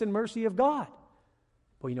grace and mercy of God.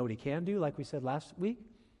 Well, you know what he can do, like we said last week?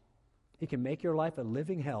 He can make your life a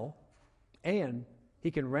living hell, and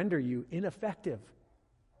he can render you ineffective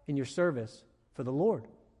in your service for the Lord.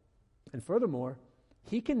 And furthermore,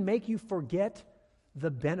 he can make you forget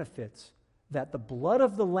the benefits that the blood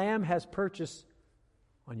of the Lamb has purchased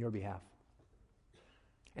on your behalf.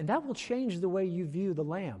 And that will change the way you view the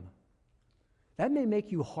Lamb. That may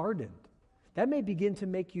make you hardened. That may begin to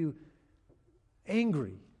make you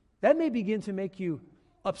angry. That may begin to make you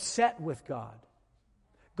upset with God.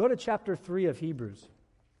 Go to chapter 3 of Hebrews.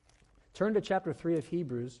 Turn to chapter 3 of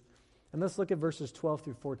Hebrews, and let's look at verses 12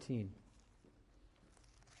 through 14.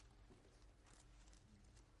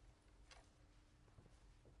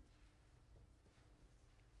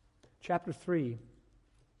 Chapter 3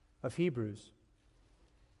 of Hebrews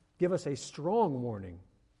give us a strong warning.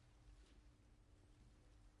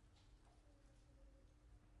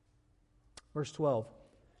 Verse 12.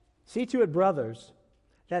 See to it, brothers,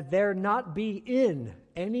 that there not be in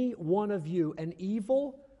any one of you an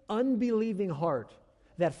evil, unbelieving heart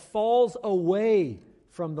that falls away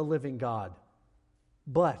from the living God.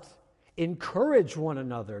 But encourage one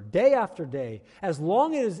another day after day, as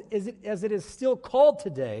long as it is still called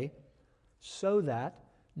today, so that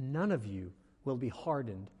none of you will be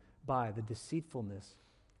hardened by the deceitfulness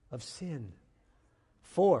of sin.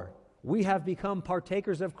 For we have become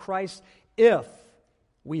partakers of Christ if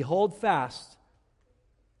we hold fast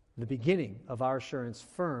the beginning of our assurance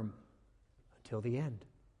firm until the end.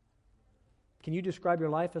 Can you describe your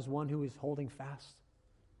life as one who is holding fast?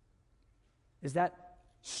 Is that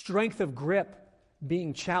strength of grip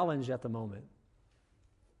being challenged at the moment?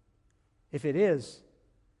 If it is,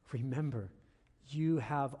 remember, you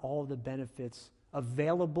have all the benefits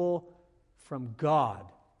available from God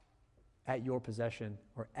at your possession,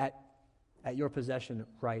 or at your possession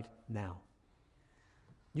right now.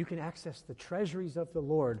 You can access the treasuries of the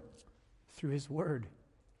Lord through His Word.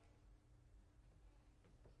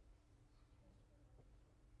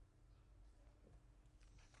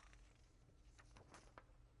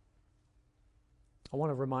 I want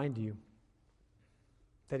to remind you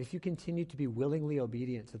that if you continue to be willingly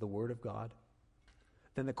obedient to the Word of God,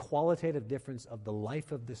 then the qualitative difference of the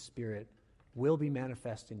life of the Spirit will be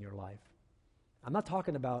manifest in your life. I'm not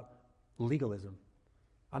talking about legalism.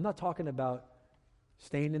 I'm not talking about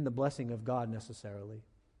staying in the blessing of God necessarily,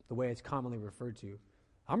 the way it's commonly referred to.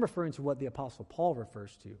 I'm referring to what the Apostle Paul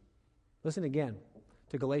refers to. Listen again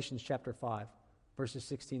to Galatians chapter 5, verses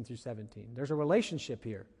 16 through 17. There's a relationship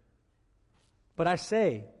here. But I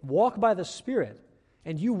say, walk by the Spirit,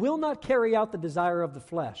 and you will not carry out the desire of the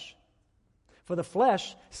flesh. For the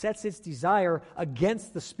flesh sets its desire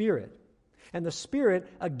against the Spirit, and the Spirit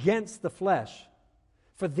against the flesh.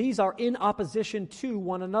 For these are in opposition to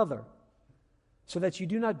one another, so that you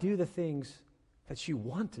do not do the things that you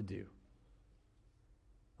want to do.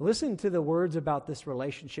 Listen to the words about this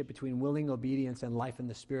relationship between willing obedience and life in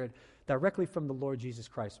the Spirit directly from the Lord Jesus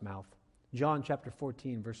Christ's mouth. John chapter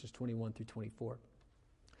 14, verses 21 through 24.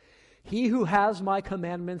 He who has my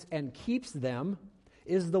commandments and keeps them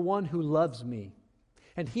is the one who loves me.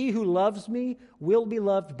 And he who loves me will be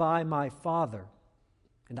loved by my Father.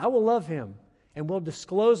 And I will love him and will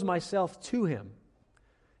disclose myself to him.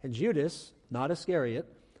 And Judas, not Iscariot,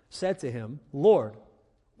 said to him, Lord,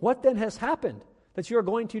 what then has happened that you are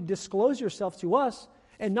going to disclose yourself to us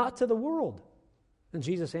and not to the world? And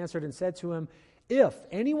Jesus answered and said to him, if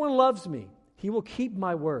anyone loves me, he will keep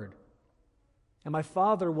my word. And my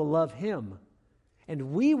Father will love him,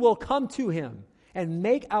 and we will come to him and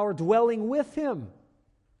make our dwelling with him.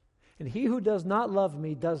 And he who does not love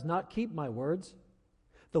me does not keep my words.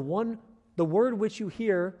 The word which you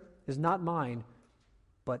hear is not mine,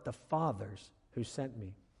 but the Father's who sent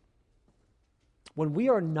me. When we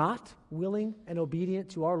are not willing and obedient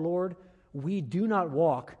to our Lord, we do not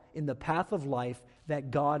walk in the path of life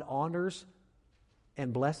that God honors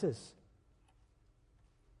and blesses.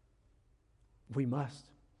 We must.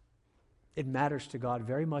 It matters to God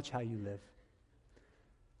very much how you live.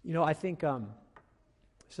 You know, I think,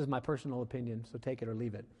 this is my personal opinion, so take it or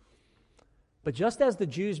leave it. But just as the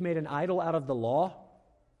Jews made an idol out of the law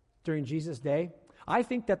during Jesus' day, I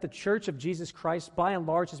think that the church of Jesus Christ, by and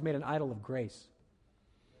large, has made an idol of grace.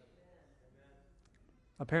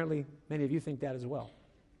 Apparently, many of you think that as well.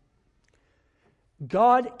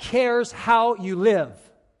 God cares how you live.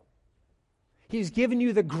 He's given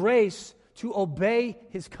you the grace to obey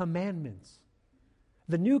his commandments.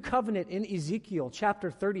 The new covenant in Ezekiel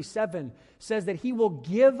chapter 37 says that he will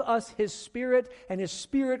give us his Spirit, and his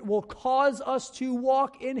Spirit will cause us to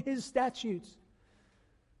walk in his statutes.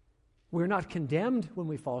 We're not condemned when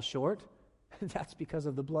we fall short. That's because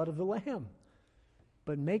of the blood of the Lamb.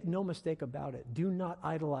 But make no mistake about it. Do not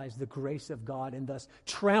idolize the grace of God and thus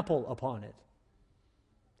trample upon it.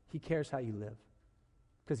 He cares how you live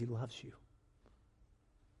because he loves you.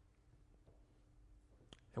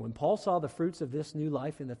 And when Paul saw the fruits of this new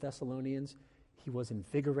life in the Thessalonians, he was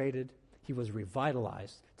invigorated, he was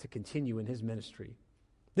revitalized to continue in his ministry.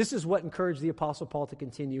 This is what encouraged the Apostle Paul to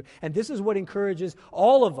continue, and this is what encourages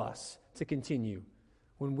all of us to continue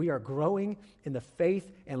when we are growing in the faith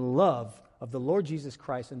and love of the Lord Jesus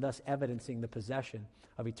Christ and thus evidencing the possession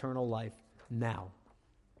of eternal life now.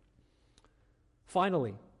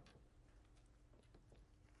 Finally,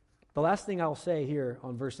 the last thing I'll say here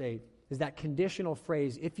on verse 8 is that conditional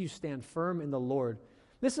phrase, if you stand firm in the Lord.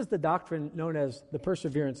 This is the doctrine known as the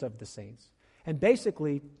perseverance of the saints. And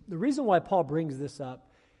basically, the reason why Paul brings this up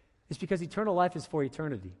is because eternal life is for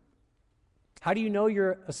eternity. How do you know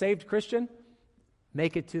you're a saved Christian?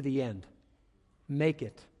 Make it to the end. Make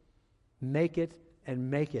it. Make it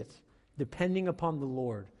and make it, depending upon the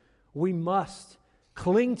Lord. We must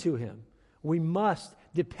cling to him. We must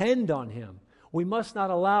depend on him. We must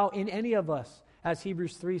not allow in any of us, as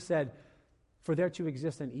Hebrews 3 said, for there to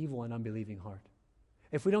exist an evil and unbelieving heart.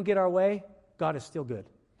 If we don't get our way, God is still good.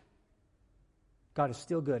 God is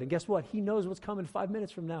still good. And guess what? He knows what's coming 5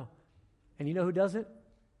 minutes from now. And you know who doesn't?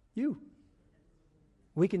 You.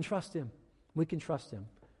 We can trust him. We can trust him.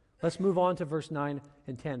 Let's move on to verse 9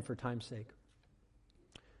 and 10 for time's sake.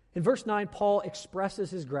 In verse 9, Paul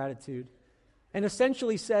expresses his gratitude and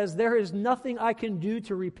essentially says, there is nothing I can do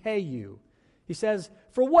to repay you. He says,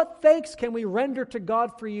 for what thanks can we render to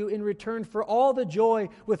God for you in return for all the joy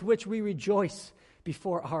with which we rejoice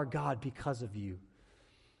before our God because of you?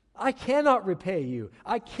 I cannot repay you.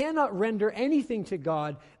 I cannot render anything to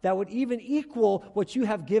God that would even equal what you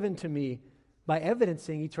have given to me by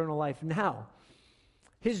evidencing eternal life now.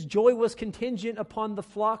 His joy was contingent upon the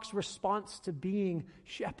flock's response to being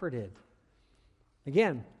shepherded.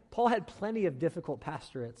 Again, Paul had plenty of difficult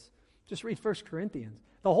pastorates. Just read 1 Corinthians.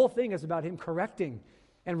 The whole thing is about him correcting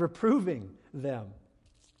and reproving them.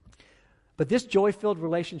 But this joy-filled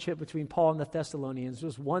relationship between Paul and the Thessalonians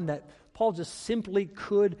was one that Paul just simply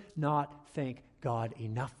could not thank God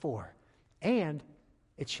enough for. And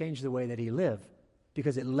it changed the way that he lived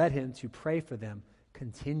because it led him to pray for them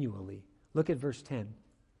continually. Look at verse 10.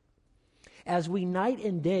 As we night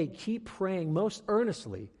and day keep praying most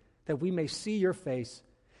earnestly that we may see your face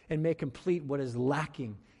and may complete what is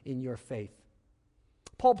lacking in your faith.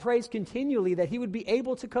 Paul prays continually that he would be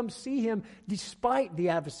able to come see him despite the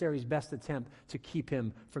adversary's best attempt to keep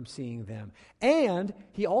him from seeing them. And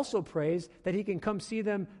he also prays that he can come see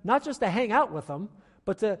them not just to hang out with them,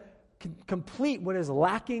 but to complete what is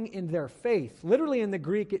lacking in their faith. Literally in the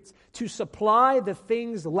Greek, it's to supply the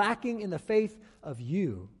things lacking in the faith of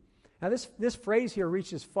you. Now this phrase here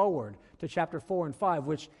reaches forward to chapter 4 and 5,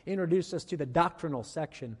 which introduce us to the doctrinal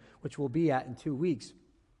section, which we'll be at in 2 weeks.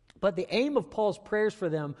 But the aim of Paul's prayers for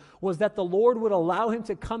them was that the Lord would allow him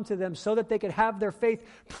to come to them so that they could have their faith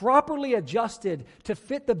properly adjusted to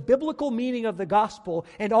fit the biblical meaning of the gospel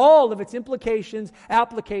and all of its implications,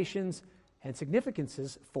 applications, and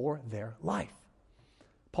significances for their life.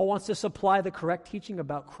 Paul wants to supply the correct teaching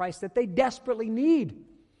about Christ that they desperately need.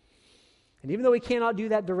 And even though he cannot do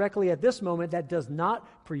that directly at this moment, that does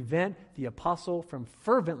not prevent the apostle from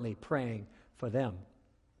fervently praying for them.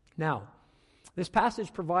 Now, this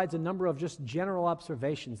passage provides a number of just general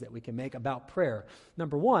observations that we can make about prayer.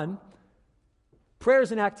 Number one, prayer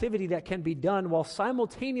is an activity that can be done while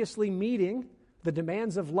simultaneously meeting the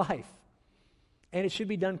demands of life, and it should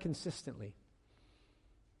be done consistently.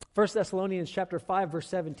 1 Thessalonians chapter 5, verse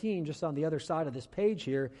 17, just on the other side of this page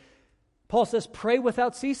here, Paul says, pray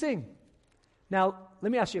without ceasing. Now, let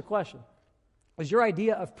me ask you a question. Is your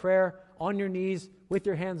idea of prayer on your knees with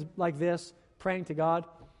your hands like this, praying to God?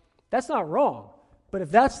 That's not wrong. But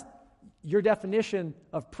if that's your definition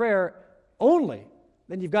of prayer only,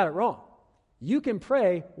 then you've got it wrong. You can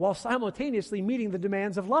pray while simultaneously meeting the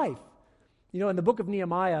demands of life. You know, in the book of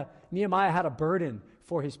Nehemiah, Nehemiah had a burden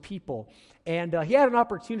for his people. And he had an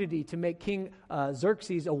opportunity to make King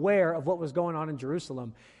Xerxes aware of what was going on in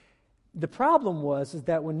Jerusalem. The problem was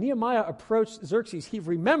that when Nehemiah approached Xerxes, he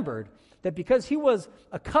remembered that because he was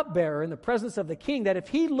a cupbearer in the presence of the king, that if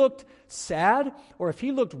he looked sad or if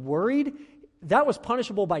he looked worried, that was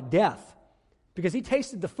punishable by death because he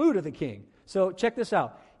tasted the food of the king. So check this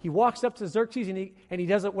out. He walks up to Xerxes and he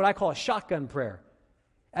does what I call a shotgun prayer.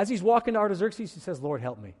 As he's walking to Artaxerxes, he says, Lord,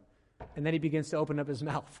 help me. And then he begins to open up his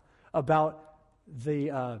mouth about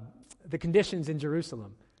the conditions in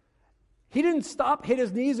Jerusalem. He didn't stop, hit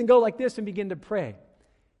his knees, and go like this and begin to pray.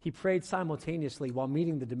 He prayed simultaneously while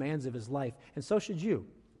meeting the demands of his life, and so should you.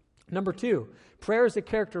 Number two, prayer is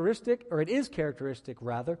characteristic of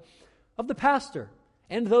the pastor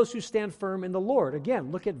and those who stand firm in the Lord.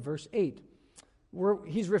 Again, look at verse 8. Where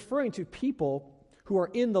he's referring to people who are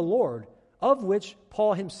in the Lord, of which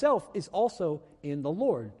Paul himself is also in the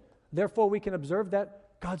Lord. Therefore, we can observe that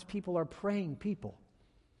God's people are praying people.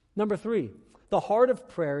 Number three, the heart of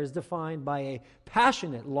prayer is defined by a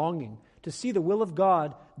passionate longing to see the will of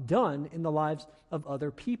God done in the lives of other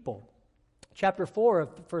people. Chapter 4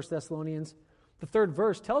 of 1 Thessalonians, the third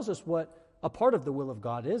verse, tells us what a part of the will of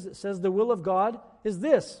God is. It says the will of God is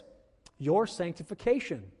this, your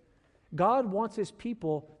sanctification. God wants his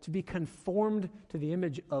people to be conformed to the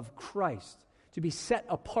image of Christ, to be set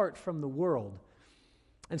apart from the world.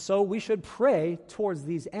 And so we should pray towards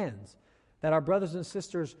these ends, that our brothers and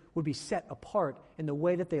sisters would be set apart in the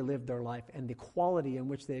way that they live their life and the quality in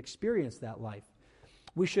which they experience that life.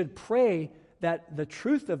 We should pray that the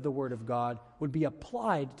truth of the Word of God would be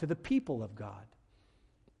applied to the people of God.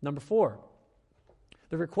 Number four,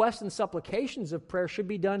 the requests and supplications of prayer should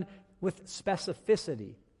be done with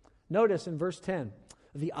specificity. Notice in verse 10,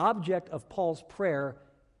 the object of Paul's prayer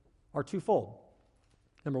are twofold.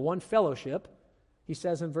 Number one, fellowship. He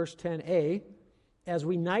says in verse 10a, as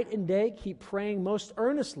we night and day keep praying most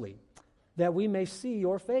earnestly that we may see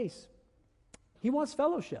your face. He wants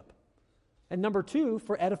fellowship. And number two,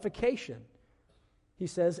 for edification. He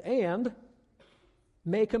says, and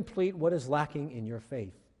may complete what is lacking in your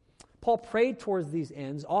faith. Paul prayed towards these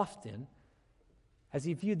ends often as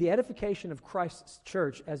he viewed the edification of Christ's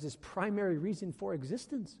church as his primary reason for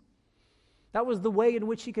existence. That was the way in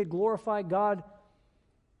which he could glorify God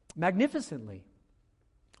magnificently.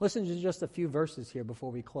 Listen to just a few verses here before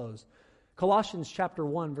we close. Colossians chapter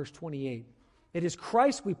 1, verse 28. It is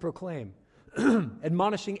Christ we proclaim,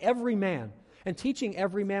 admonishing every man and teaching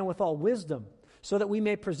every man with all wisdom, so that we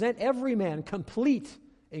may present every man complete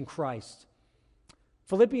in Christ.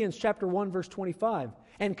 Philippians chapter 1, verse 25.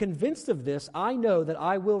 And convinced of this, I know that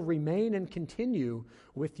I will remain and continue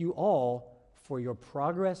with you all for your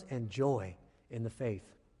progress and joy in the faith.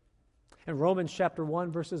 And Romans chapter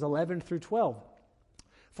 1, verses 11 through 12.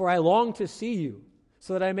 For I long to see you,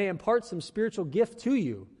 so that I may impart some spiritual gift to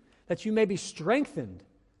you, that you may be strengthened,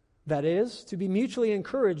 that is, to be mutually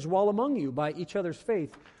encouraged while among you by each other's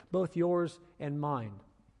faith, both yours and mine.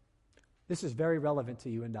 This is very relevant to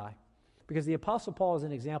you and I, because the Apostle Paul is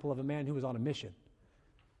an example of a man who was on a mission.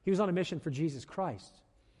 He was on a mission for Jesus Christ.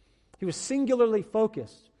 He was singularly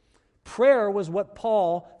focused. Prayer was what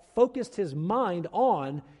Paul focused his mind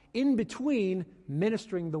on in between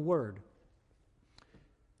ministering the word.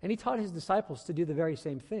 And he taught his disciples to do the very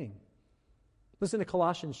same thing. Listen to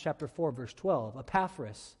Colossians chapter 4, verse 12.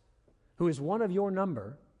 Epaphras, who is one of your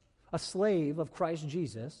number, a slave of Christ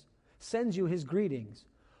Jesus, sends you his greetings,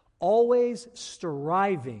 always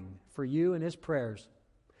striving for you in his prayers,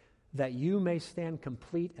 that you may stand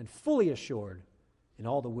complete and fully assured in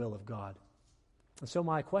all the will of God. And so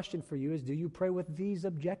my question for you is, do you pray with these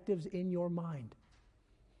objectives in your mind?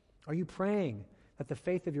 Are you praying that the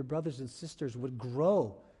faith of your brothers and sisters would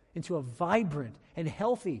grow into a vibrant and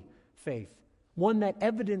healthy faith, one that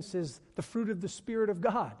evidences the fruit of the Spirit of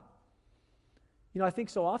God? You know, I think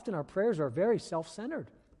so often our prayers are very self-centered,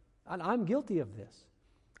 and I'm guilty of this.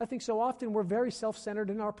 I think so often we're very self-centered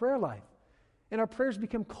in our prayer life, and our prayers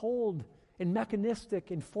become cold and mechanistic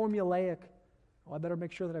and formulaic. Oh, I better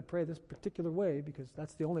make sure that I pray this particular way because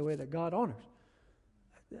that's the only way that God honors.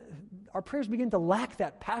 Our prayers begin to lack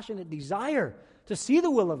that passionate desire to see the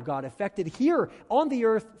will of God effected here on the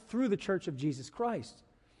earth through the church of Jesus Christ.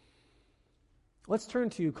 Let's turn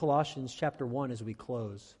to Colossians chapter 1 as we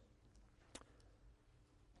close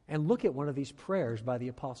and look at one of these prayers by the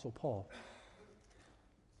Apostle Paul.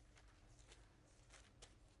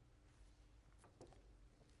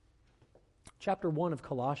 Chapter 1 of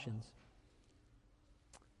Colossians,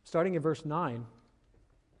 starting in verse 9,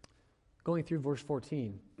 going through verse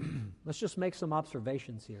 14. Let's just make some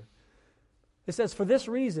observations here. It says, "For this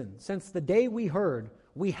reason, since the day we heard,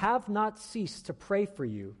 we have not ceased to pray for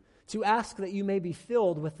you, to ask that you may be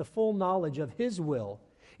filled with the full knowledge of His will,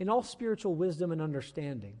 in all spiritual wisdom and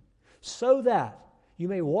understanding, so that you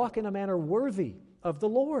may walk in a manner worthy of the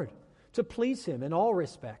Lord, to please Him in all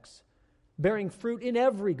respects, bearing fruit in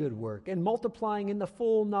every good work, and multiplying in the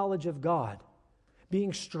full knowledge of God,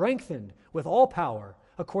 being strengthened with all power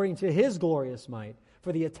according to His glorious might,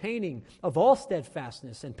 for the attaining of all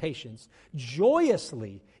steadfastness and patience,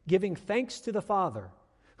 joyously giving thanks to the Father,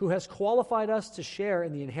 who has qualified us to share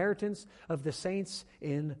in the inheritance of the saints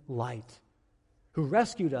in light, who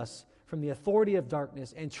rescued us from the authority of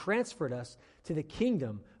darkness and transferred us to the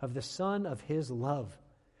kingdom of the Son of His love,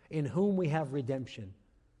 in whom we have redemption,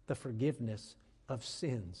 the forgiveness of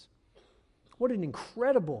sins." What an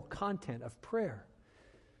incredible content of prayer.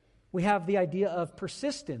 We have the idea of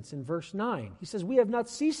persistence in verse 9. He says, "We have not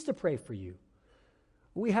ceased to pray for you."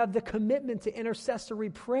 We have the commitment to intercessory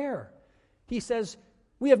prayer. He says,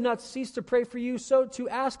 "We have not ceased to pray for you, so to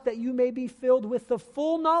ask that you may be filled with the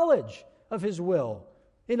full knowledge of His will,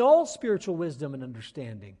 in all spiritual wisdom and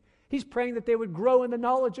understanding." He's praying that they would grow in the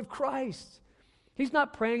knowledge of Christ. He's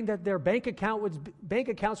not praying that their bank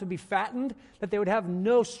accounts would be fattened, that they would have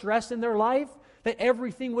no stress in their life, that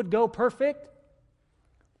everything would go perfect.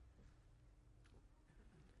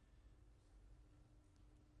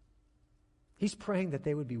 He's praying that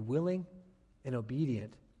they would be willing and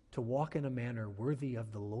obedient to walk in a manner worthy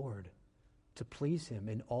of the Lord, to please Him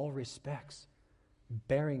in all respects,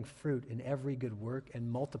 bearing fruit in every good work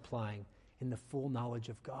and multiplying in the full knowledge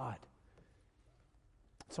of God.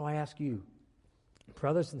 So I ask you,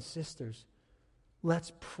 brothers and sisters,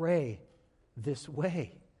 let's pray this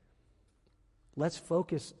way. Let's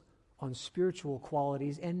focus on spiritual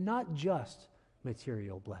qualities and not just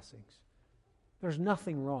material blessings. There's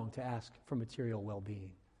nothing wrong to ask for material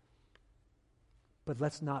well-being. But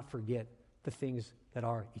let's not forget the things that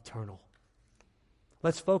are eternal.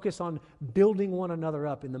 Let's focus on building one another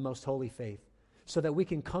up in the most holy faith so that we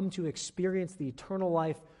can come to experience the eternal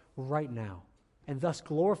life right now and thus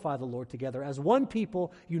glorify the Lord together as one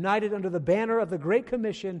people united under the banner of the Great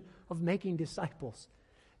Commission of making disciples.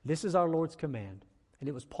 This is our Lord's command, and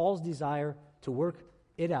it was Paul's desire to work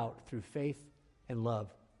it out through faith and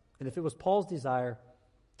love. And if it was Paul's desire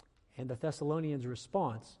and the Thessalonians'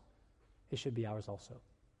 response, it should be ours also.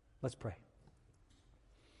 Let's pray.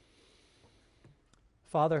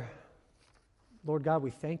 Father, Lord God,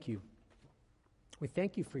 we thank you. We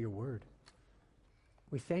thank you for your word.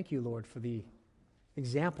 We thank you, Lord, for the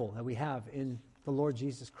example that we have in the Lord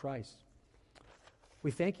Jesus Christ.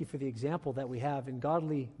 We thank you for the example that we have in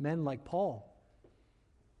godly men like Paul.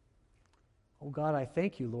 Oh God, I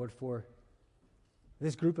thank you, Lord, for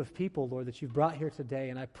this group of people, Lord, that you've brought here today.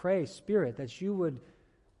 And I pray, Spirit, that you would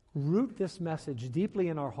root this message deeply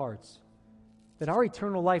in our hearts, that our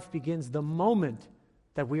eternal life begins the moment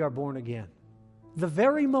that we are born again. The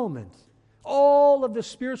very moment. All of the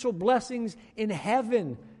spiritual blessings in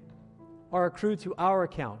heaven are accrued to our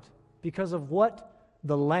account because of what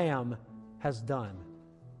the Lamb has done.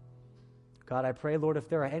 God, I pray, Lord, if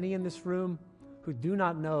there are any in this room who do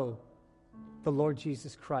not know the Lord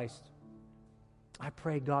Jesus Christ, I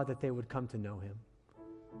pray, God, that they would come to know Him.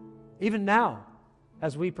 Even now,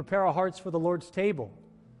 as we prepare our hearts for the Lord's table,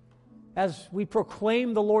 as we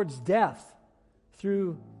proclaim the Lord's death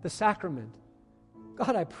through the sacrament,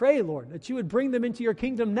 God, I pray, Lord, that you would bring them into your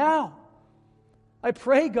kingdom now. I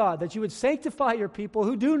pray, God, that you would sanctify your people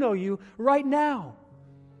who do know you right now.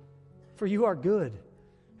 For you are good,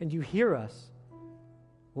 and you hear us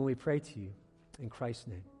when we pray to you. In Christ's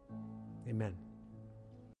name, amen.